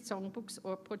non-Methodist songbooks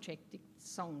or projected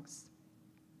songs.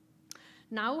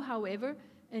 Now, however,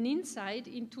 an insight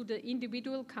into the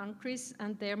individual countries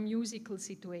and their musical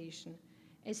situation,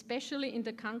 especially in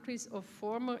the countries of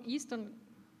former Eastern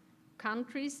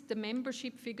countries, the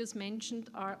membership figures mentioned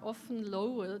are often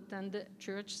lower than the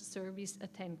church service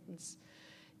attendance.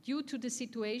 Due to the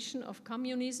situation of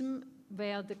communism,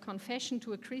 where the confession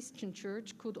to a Christian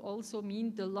church could also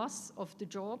mean the loss of the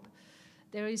job,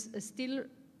 there is still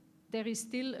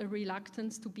a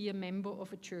reluctance to be a member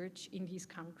of a church in these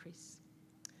countries.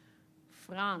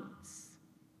 France.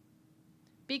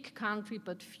 Big country,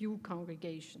 but few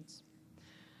congregations.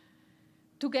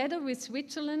 Together with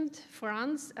Switzerland,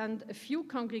 France, and a few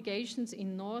congregations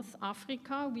in North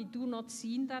Africa, we do not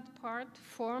see in that part,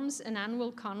 forms an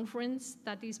annual conference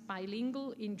that is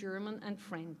bilingual in German and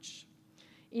French.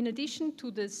 In addition to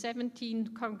the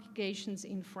 17 congregations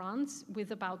in France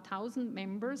with about 1,000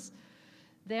 members,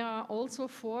 there are also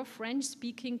 4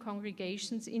 French-speaking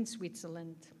congregations in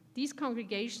Switzerland. These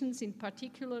congregations in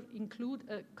particular include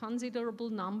a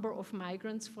considerable number of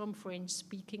migrants from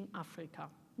French-speaking Africa.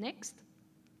 Next.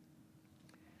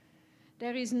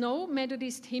 There is no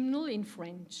Methodist hymnal in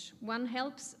French. One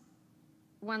helps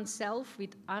oneself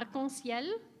with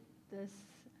Arc-en-Ciel, this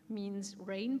means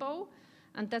rainbow,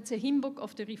 and that's a hymn book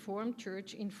of the Reformed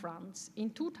Church in France. In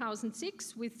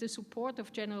 2006, with the support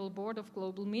of General Board of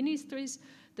Global Ministries,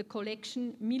 the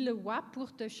collection 1000 voix pour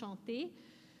te chanter,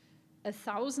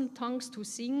 1,000 tongues to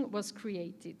sing, was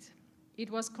created. It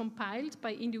was compiled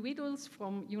by individuals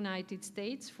from United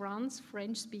States, France,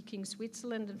 French-speaking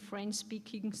Switzerland, and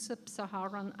French-speaking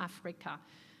Sub-Saharan Africa,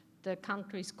 the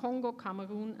countries Congo,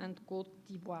 Cameroon, and Côte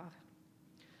d'Ivoire.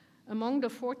 Among the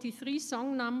 43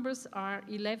 song numbers are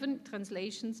 11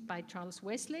 translations by Charles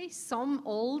Wesley, some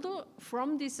older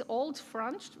from this old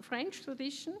French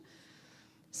tradition,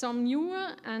 some newer,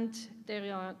 and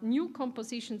there are new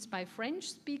compositions by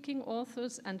French-speaking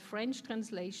authors and French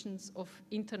translations of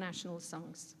international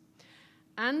songs.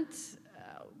 And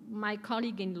my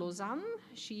colleague in Lausanne,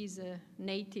 she's a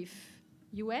native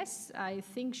US, I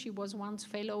think she was once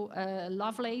fellow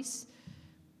Lovelace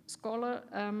scholar,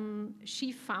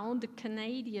 she found a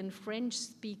Canadian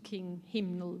French-speaking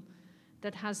hymnal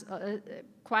that has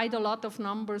quite a lot of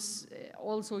numbers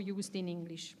also used in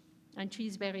English, and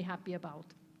she's very happy about.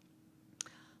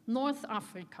 North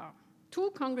Africa.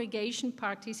 2 congregations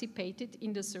participated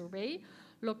in the survey,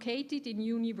 located in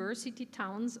university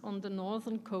towns on the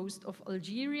northern coast of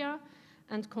Algeria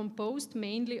and composed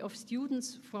mainly of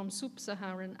students from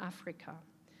sub-Saharan Africa.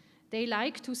 They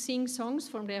like to sing songs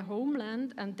from their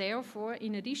homeland, and therefore,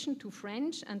 in addition to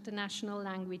French and the national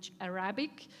language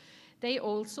Arabic, they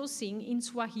also sing in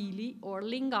Swahili or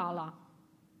Lingala.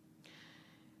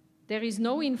 There is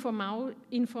no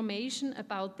information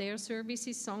about their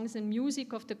services, songs, and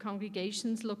music of the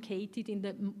congregations located in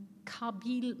the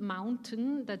Kabyle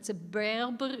mountain. That's a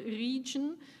Berber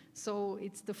region, so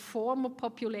it's the former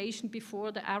population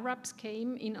before the Arabs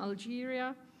came in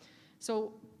Algeria.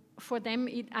 So for them,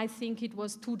 I think it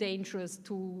was too dangerous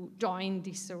to join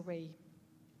this survey.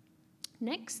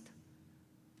 Next.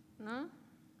 No?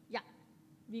 Yeah,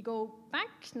 we go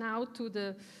back now to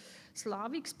the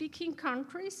Slavic-speaking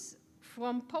countries.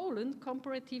 From Poland,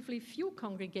 comparatively few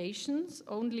congregations,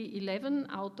 only 11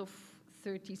 out of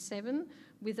 37,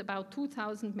 with about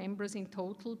 2,000 members in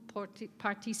total,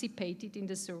 participated in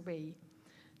the survey.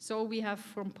 So we have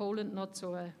from Poland not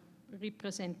so a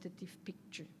representative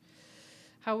picture.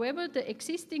 However, the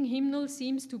existing hymnal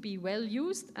seems to be well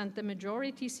used, and the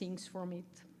majority sings from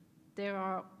it. There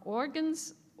are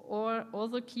organs or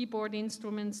other keyboard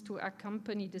instruments to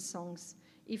accompany the songs.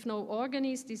 If no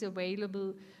organist is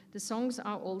available, the songs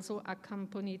are also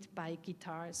accompanied by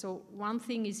guitar. So one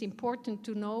thing is important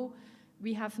to know,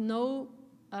 we have no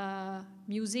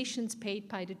musicians paid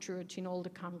by the church in all the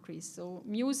countries. So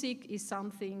music is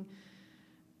something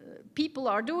people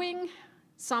are doing,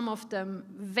 some of them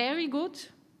very good,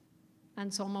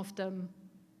 and some of them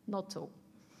not so.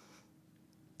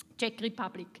 Czech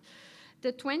Republic.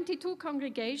 The 22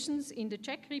 congregations in the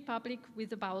Czech Republic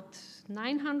with about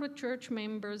 900 church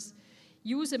members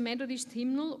use a Methodist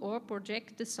hymnal or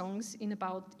project the songs in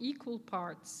about equal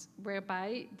parts,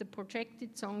 whereby the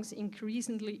projected songs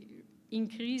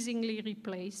increasingly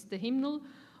replace the hymnal,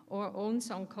 or own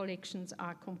song collections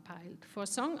are compiled. For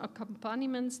song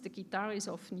accompaniments, the guitar is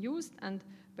often used, and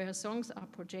where songs are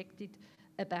projected,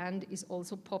 a band is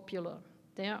also popular.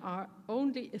 There are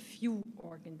only a few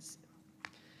organs.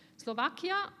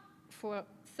 Slovakia, for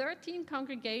 13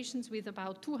 congregations with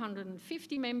about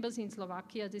 250 members in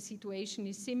Slovakia, the situation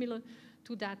is similar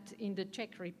to that in the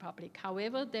Czech Republic.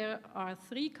 However, there are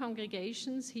 3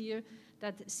 congregations here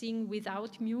that sing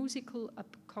without musical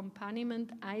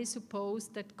accompaniment. I suppose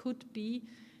that could be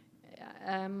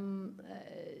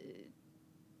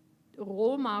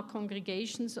Roma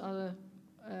congregations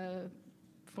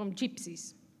from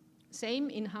gypsies, Same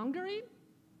in Hungary.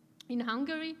 In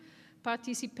Hungary,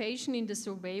 participation in the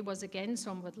survey was again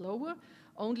somewhat lower.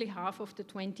 Only half of the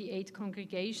 28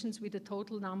 congregations with a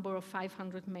total number of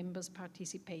 500 members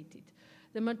participated.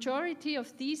 The majority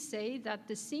of these say that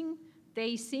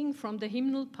they sing from the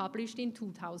hymnal published in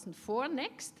 2004.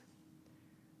 Next.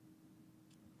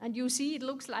 And you see it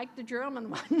looks like the German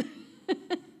one.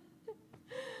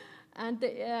 And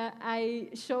I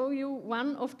show you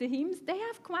one of the hymns. They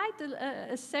have quite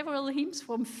several hymns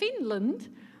from Finland,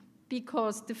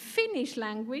 because the Finnish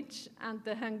language and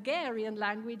the Hungarian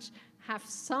language have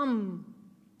some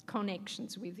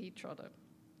connections with each other.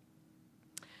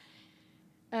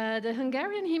 The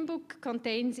Hungarian hymn book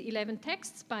contains 11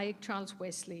 texts by Charles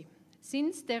Wesley.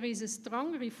 Since there is a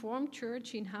strong Reformed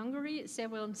church in Hungary,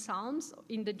 several psalms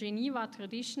in the Geneva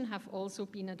tradition have also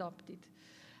been adopted.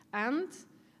 And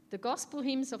the gospel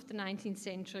hymns of the 19th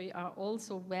century are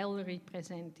also well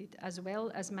represented, as well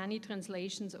as many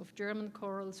translations of German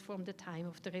chorals from the time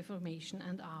of the Reformation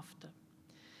and after.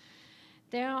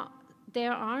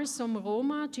 There are some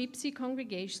Roma gypsy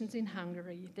congregations in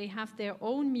Hungary. They have their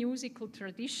own musical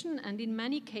tradition, and in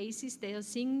many cases they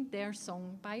sing their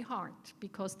song by heart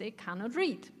because they cannot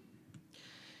read.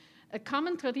 A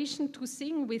common tradition to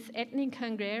sing with ethnic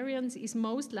Hungarians is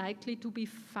most likely to be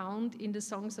found in the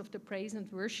songs of the praise and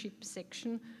worship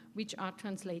section, which are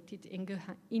translated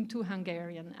into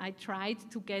Hungarian. I tried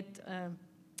to get a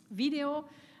video.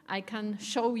 I can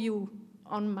show you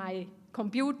on my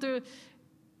computer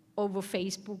over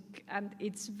Facebook, and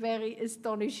it's very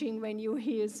astonishing when you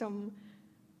hear some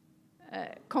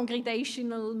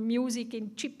congregational music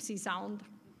in gypsy sound.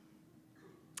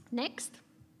 Next.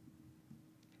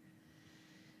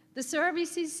 The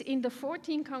services in the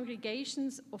 14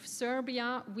 congregations of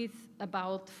Serbia with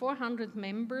about 400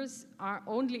 members are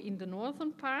only in the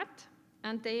northern part,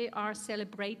 and they are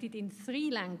celebrated in 3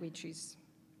 languages.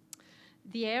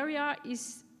 The area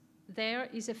is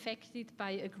affected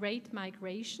by a great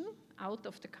migration out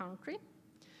of the country.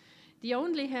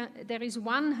 There is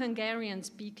one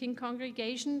Hungarian-speaking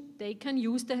congregation. They can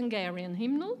use the Hungarian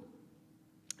hymnal.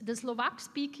 The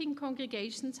Slovak-speaking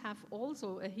congregations have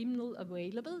also a hymnal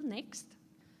available. Next.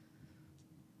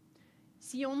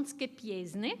 Sionske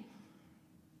pjesne.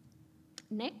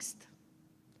 Next.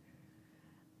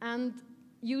 And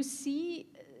you see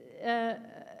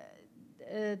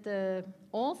the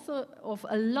author of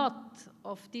a lot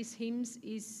of these hymns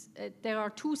is, there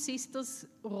are 2 sisters,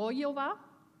 Rojova,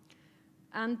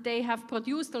 and they have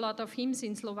produced a lot of hymns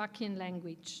in Slovakian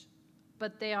language,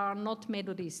 but they are not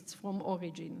Methodists from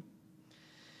origin.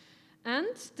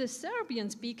 And the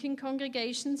Serbian-speaking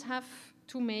congregations have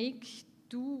to make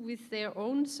do with their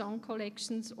own song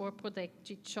collections or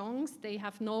protected songs. They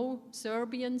have no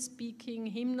Serbian-speaking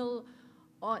hymnal.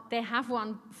 They have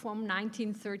one from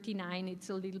 1939. It's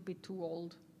a little bit too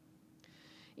old.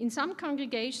 In some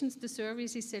congregations, the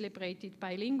service is celebrated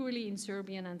bilingually in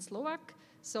Serbian and Slovak,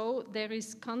 so there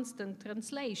is constant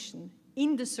translation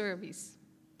in the service.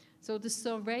 So the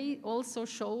survey also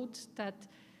showed that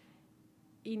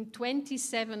in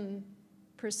 27%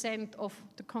 of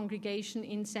the congregation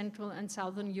in Central and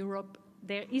Southern Europe,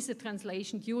 there is a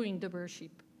translation during the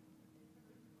worship.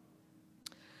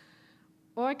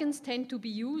 Organs tend to be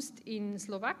used in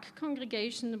Slovak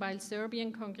congregations, while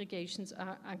Serbian congregations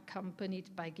are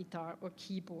accompanied by guitar or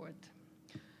keyboard.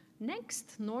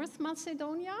 Next, North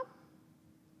Macedonia.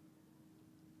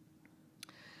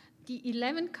 The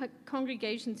 11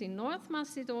 congregations in North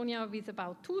Macedonia with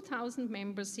about 2,000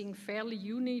 members sing fairly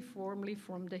uniformly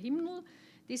from the hymnal.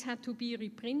 This had to be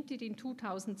reprinted in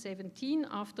 2017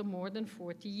 after more than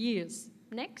 40 years.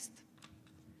 Next.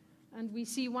 And we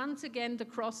see once again the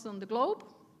cross on the globe.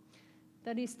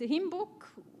 That is the hymn book.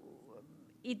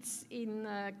 It's in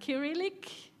Cyrillic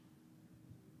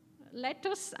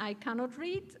letters I cannot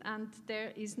read, and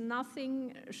there is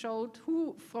nothing showed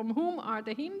from whom are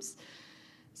the hymns.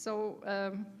 So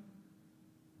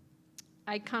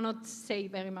I cannot say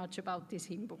very much about this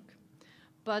hymn book.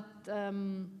 But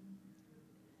the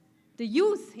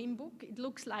youth hymn book, it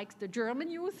looks like the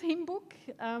German youth hymn book.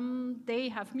 They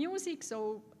have music,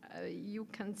 so you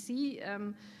can see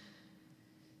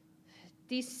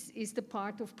this is the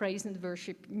part of praise and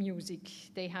worship music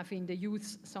they have in the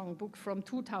youth songbook from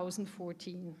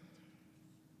 2014.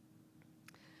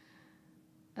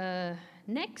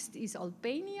 Next is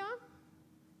Albania.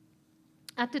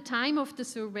 At the time of the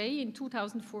survey in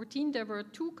 2014, there were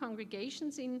 2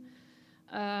 congregations in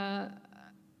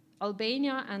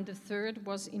Albania, and the third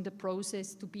was in the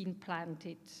process to be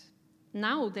planted.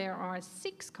 Now there are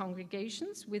 6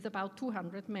 congregations with about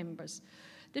 200 members.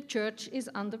 The church is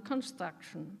under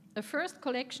construction. A first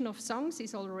collection of songs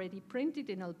is already printed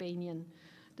in Albanian.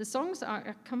 The songs are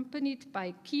accompanied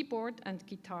by keyboard and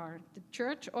guitar. The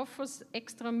church offers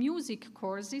extra music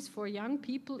courses for young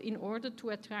people in order to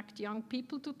attract young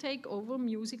people to take over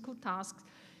musical tasks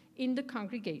in the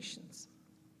congregations.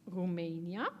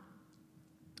 Romania.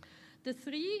 The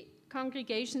 3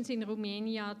 congregations in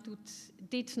Romania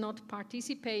did not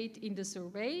participate in the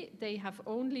survey. They have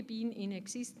only been in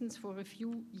existence for a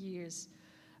few years.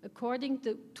 According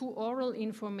to oral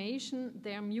information,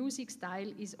 their music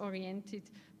style is oriented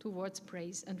towards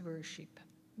praise and worship.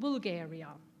 Bulgaria.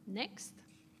 Next.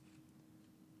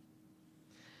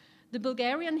 The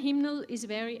Bulgarian hymnal is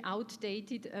very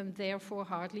outdated and therefore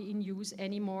hardly in use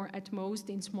anymore, at most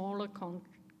in smaller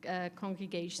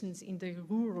congregations in the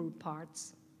rural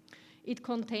parts. It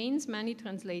contains many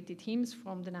translated hymns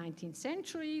from the 19th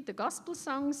century, the gospel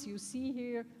songs you see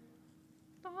here.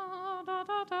 Da, da,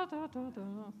 da, da, da, da,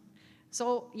 da.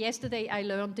 So yesterday I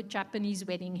learned the Japanese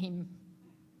wedding hymn.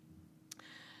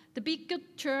 The bigger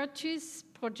churches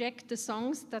project the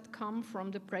songs that come from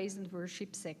the praise and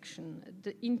worship section.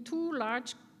 In 2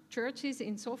 large churches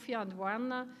in Sofia and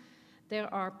Varna,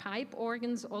 there are pipe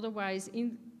organs, otherwise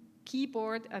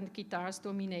keyboard and guitars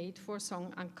dominate for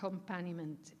song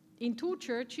accompaniment. In 2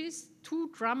 churches,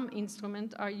 2 drum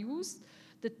instruments are used,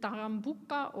 the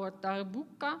tarambuka or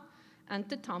darbuka and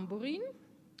the tambourine.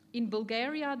 In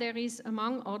Bulgaria, there is,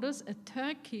 among others, a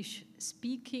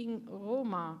Turkish-speaking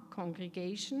Roma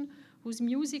congregation whose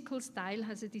musical style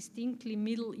has a distinctly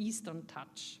Middle Eastern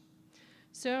touch.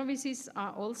 Services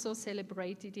are also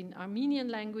celebrated in Armenian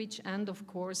language and, of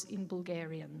course, in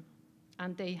Bulgarian.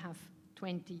 And they have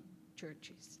 20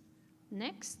 churches.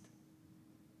 Next.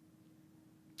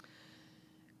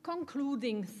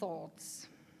 Concluding thoughts.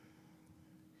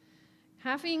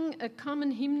 Having a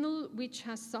common hymnal which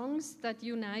has songs that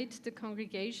unite the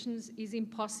congregations is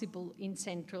impossible in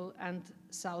Central and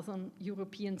Southern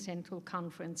European Central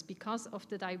Conference because of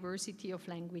the diversity of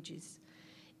languages.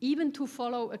 Even to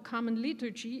follow a common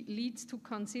liturgy leads to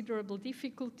considerable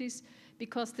difficulties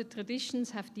because the traditions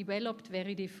have developed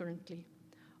very differently.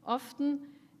 Often,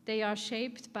 they are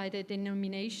shaped by the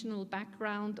denominational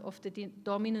background of the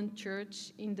dominant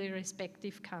church in the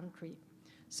respective country.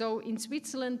 So in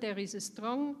Switzerland, there is a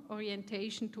strong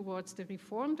orientation towards the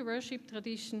Reformed worship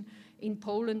tradition. In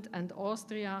Poland and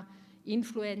Austria,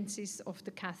 influences of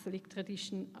the Catholic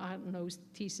tradition are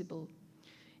noticeable.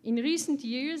 In recent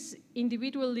years,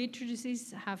 individual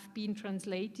liturgies have been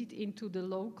translated into the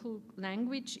local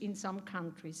language in some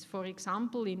countries. For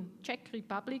example, in Czech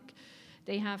Republic,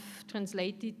 they have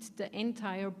translated the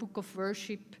entire Book of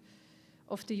Worship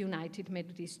of the United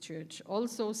Methodist Church.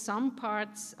 Also, some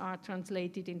parts are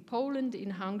translated in Poland, in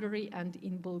Hungary, and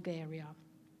in Bulgaria.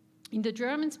 In the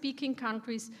German-speaking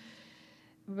countries,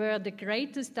 where the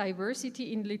greatest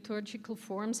diversity in liturgical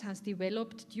forms has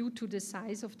developed due to the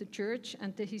size of the church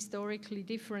and the historically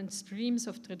different streams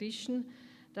of tradition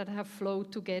that have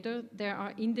flowed together, there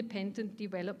are independent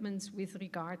developments with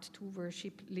regard to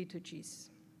worship liturgies.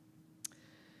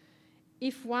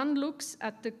 If one looks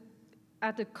at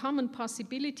a common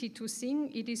possibility to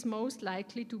sing, it is most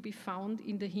likely to be found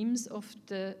in the hymns of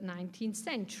the 19th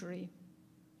century.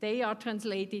 They are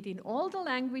translated in all the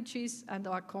languages and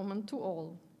are common to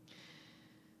all.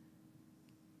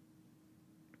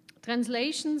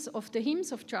 Translations of the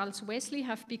hymns of Charles Wesley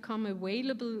have become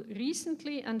available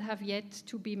recently and have yet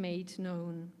to be made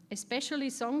known. Especially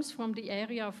songs from the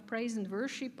area of praise and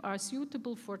worship are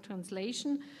suitable for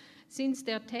translation, since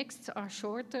their texts are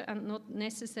shorter and not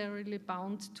necessarily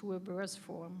bound to a verse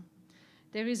form.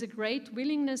 There is a great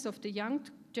willingness of the young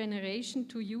generation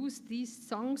to use these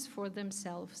songs for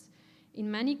themselves. In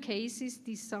many cases,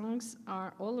 these songs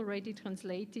are already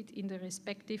translated in the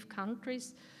respective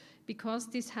countries because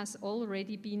this has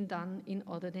already been done in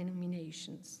other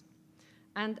denominations.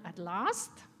 And at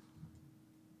last,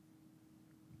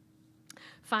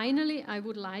 finally, I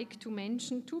would like to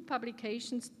mention 2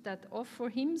 publications that offer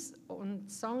hymns and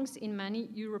songs in many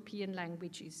European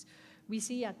languages. We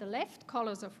see at the left,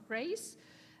 Colors of Grace,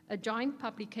 a joint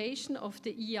publication of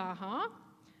the IAH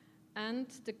and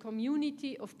the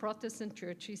Community of Protestant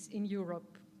Churches in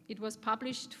Europe. It was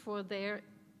published for their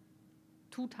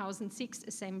 2006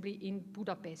 assembly in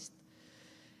Budapest.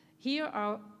 Here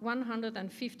are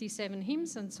 157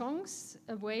 hymns and songs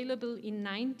available in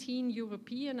 19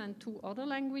 European and 2 other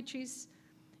languages.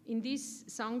 In this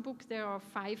songbook, there are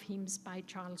 5 hymns by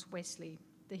Charles Wesley.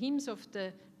 The hymns of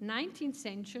the 19th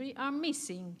century are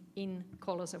missing in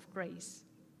Colors of Grace.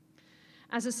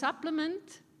 As a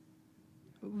supplement,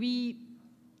 we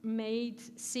made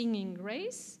Singing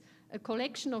Grace, A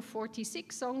collection of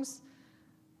 46 songs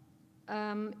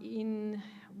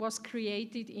was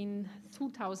created in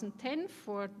 2010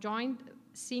 for joint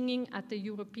singing at the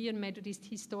European Methodist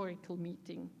Historical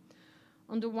Meeting.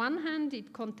 On the one hand,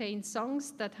 it contains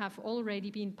songs that have already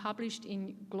been published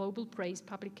in global praise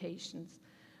publications.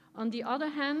 On the other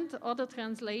hand, other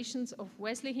translations of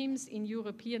Wesley hymns in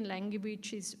European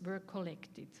languages were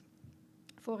collected.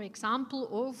 For example,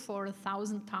 "Oh, for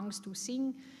 1,000 tongues to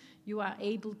sing," you are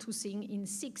able to sing in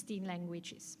 16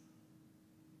 languages.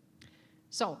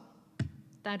 So,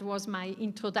 that was my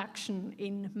introduction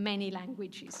in many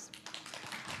languages.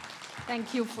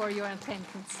 Thank you for your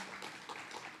attendance.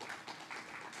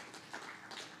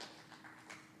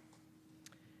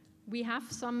 We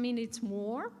have some minutes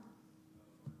more.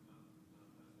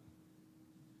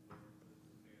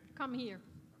 Come here.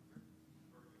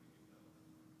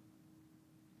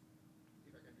 See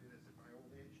if I can do this at my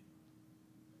old age.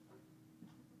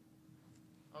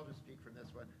 I'll just speak from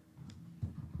this one.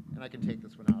 And I can take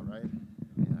this one out, right?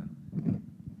 Yeah.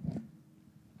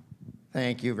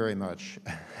 Thank you very much.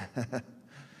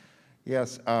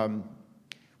 Yes,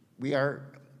 we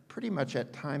are pretty much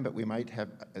at time, but we might have,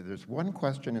 there's one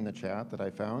question in the chat that I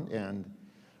found, and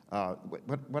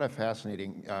what a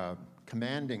fascinating,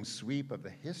 commanding sweep of the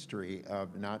history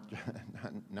of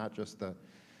not just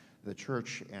the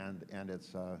church and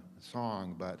its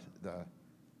song, but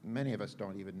many of us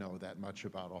don't even know that much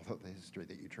about all of the history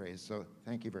that you trace, so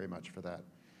thank you very much for that.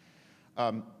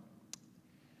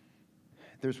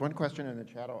 There's one question in the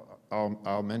chat,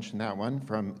 I'll mention that one,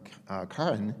 from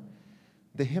Karen.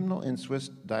 "The hymnal in Swiss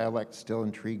dialect still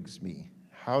intrigues me.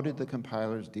 How did the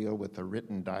compilers deal with the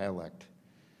written dialect?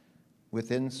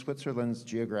 Within Switzerland's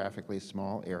geographically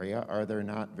small area, are there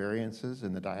not variances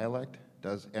in the dialect?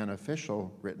 Does an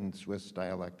official written Swiss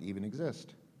dialect even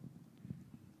exist?"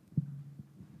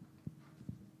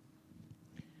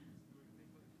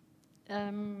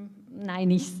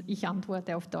 Nein, ich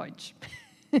antworte auf Deutsch.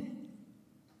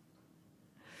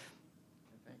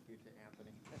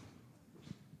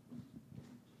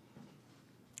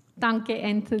 Danke,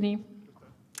 Anthony.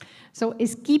 So,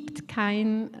 es gibt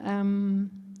kein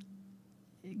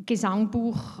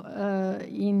Gesangbuch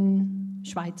in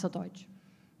Schweizerdeutsch.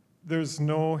 There's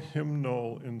no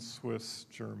hymnal in Swiss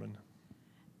German.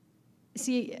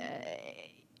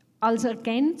 Als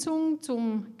Ergänzung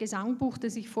zum Gesangbuch,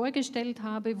 das ich vorgestellt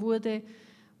habe, wurden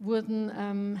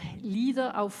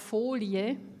Lieder auf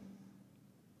Folie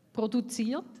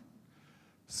produziert.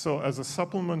 So as a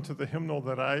supplement to the hymnal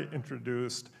that I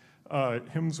introduced,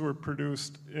 hymns were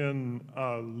produced in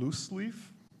loose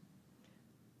leaf.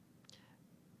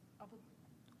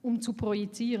 Zu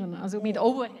projizieren, also mit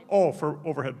Overhead. Oh, for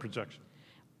overhead projection.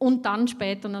 Und dann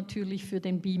später natürlich für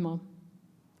den Beamer.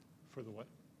 For the what?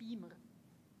 Beamer.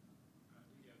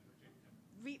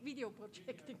 Video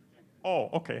projecting. Oh,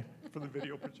 okay, for the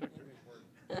video projector.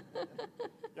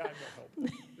 Yeah, I'm no help.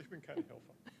 Ich bin keine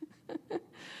Helfer.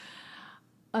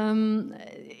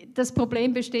 Das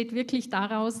Problem besteht wirklich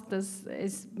daraus, dass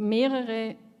es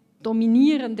mehrere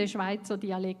dominierende Schweizer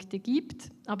Dialekte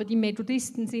gibt, aber die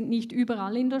Methodisten sind nicht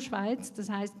überall in der Schweiz. Das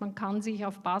heißt, man kann sich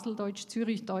auf Baseldeutsch,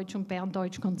 Zürichdeutsch und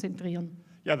Berndeutsch konzentrieren.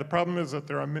 Yeah, the problem is that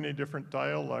there are many different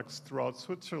dialects throughout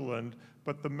Switzerland,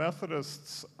 but the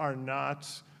Methodists are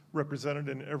not represented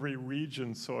in every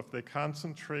region, so if they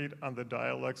concentrate on the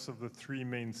dialects of the three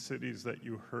main cities that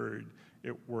you heard,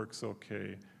 it works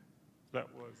okay. That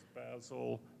was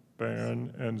Basel,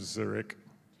 Bern, and Zürich.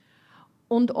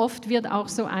 Und oft wird auch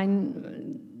so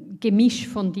ein Gemisch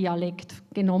von Dialekt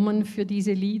genommen für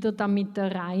diese Lieder, damit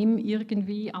der Reim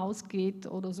irgendwie ausgeht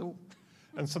oder so.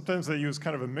 And sometimes they use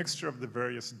kind of a mixture of the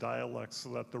various dialects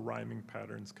so that the rhyming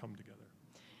patterns come together.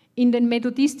 In den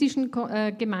methodistischen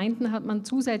Gemeinden hat man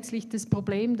zusätzlich das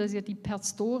Problem, dass ja die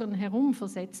Pastoren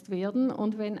herumversetzt werden,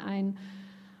 und wenn ein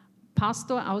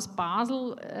Pastor aus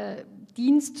Basel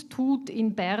Dienst tut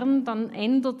in Bern, dann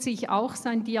ändert sich auch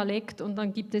sein Dialekt und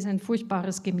dann gibt es ein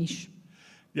furchtbares Gemisch.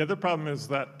 The other problem is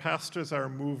that pastors are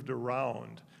moved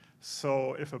around.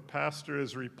 So if a pastor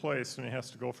is replaced and he has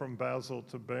to go from Basel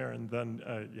to Bern, then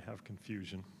you have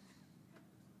confusion.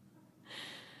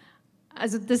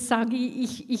 Also das sage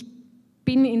ich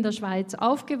bin in der Schweiz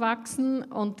aufgewachsen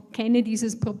und kenne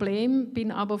dieses Problem,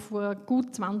 bin aber vor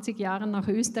gut 20 Jahren nach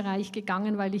Österreich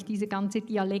gegangen, weil ich diese ganze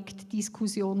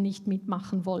Dialektdiskussion nicht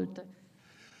mitmachen wollte.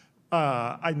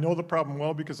 I know the problem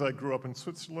well because I grew up in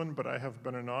Switzerland, but I have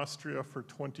been in Austria for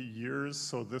 20 years,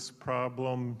 so this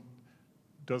problem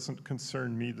doesn't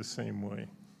concern me the same way.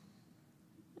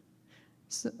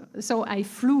 So I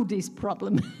flew this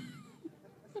problem.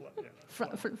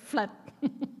 Flat. Flat.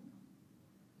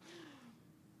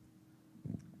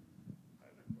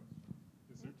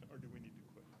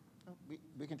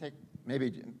 take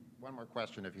maybe one more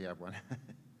question if you have one.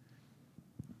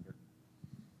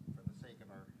 For the sake of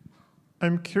our...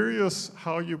 I'm curious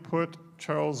how you put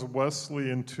Charles Wesley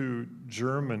into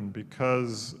German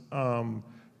because,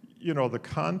 you know, the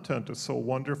content is so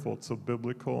wonderful. It's so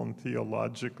biblical and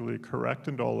theologically correct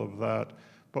and all of that.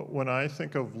 But when I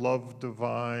think of Love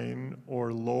Divine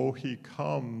or Lo He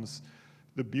Comes,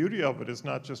 the beauty of it is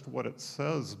not just what it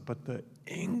says, but the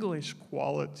English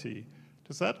quality.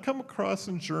 Does that come across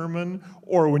in German?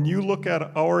 Or when you look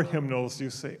at our hymnals, you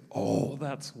say, oh,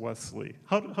 that's Wesley.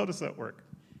 How does that work?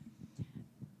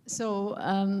 So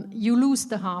you lose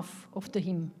the half of the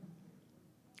hymn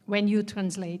when you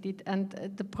translate it. And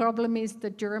the problem is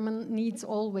that German needs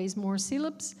always more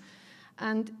syllables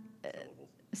and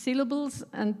syllables.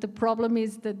 And the problem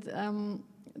is that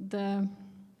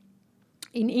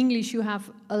in English you have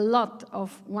a lot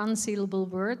of one-syllable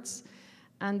words,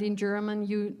 and in German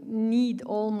you need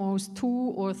almost 2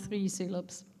 or 3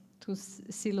 syllables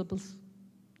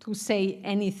to say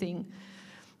anything.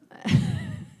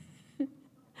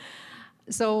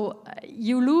 So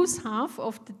you lose half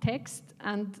of the text,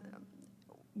 and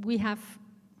we have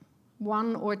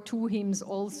 1 or 2 hymns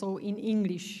also in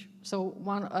English. So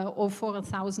one or for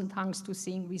 1,000 tongues to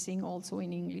sing, we sing also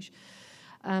in English.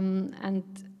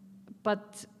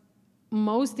 But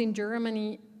most in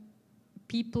Germany,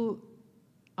 people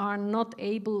are not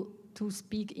able to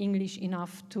speak English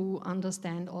enough to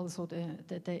understand also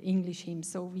the English hymns.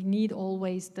 So we need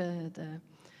always the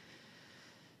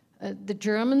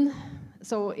German.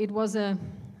 So it was a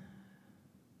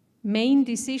main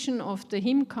decision of the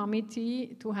hymn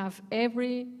committee to have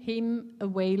every hymn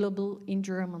available in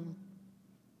German.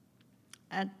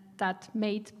 And that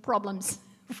made problems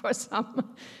for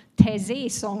some Thésée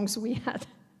songs we had.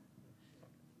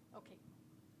 Okay.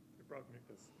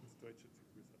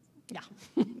 Yeah.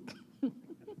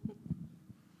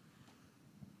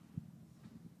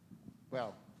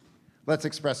 Well, let's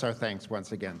express our thanks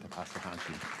once again to Pastor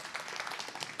Handschin.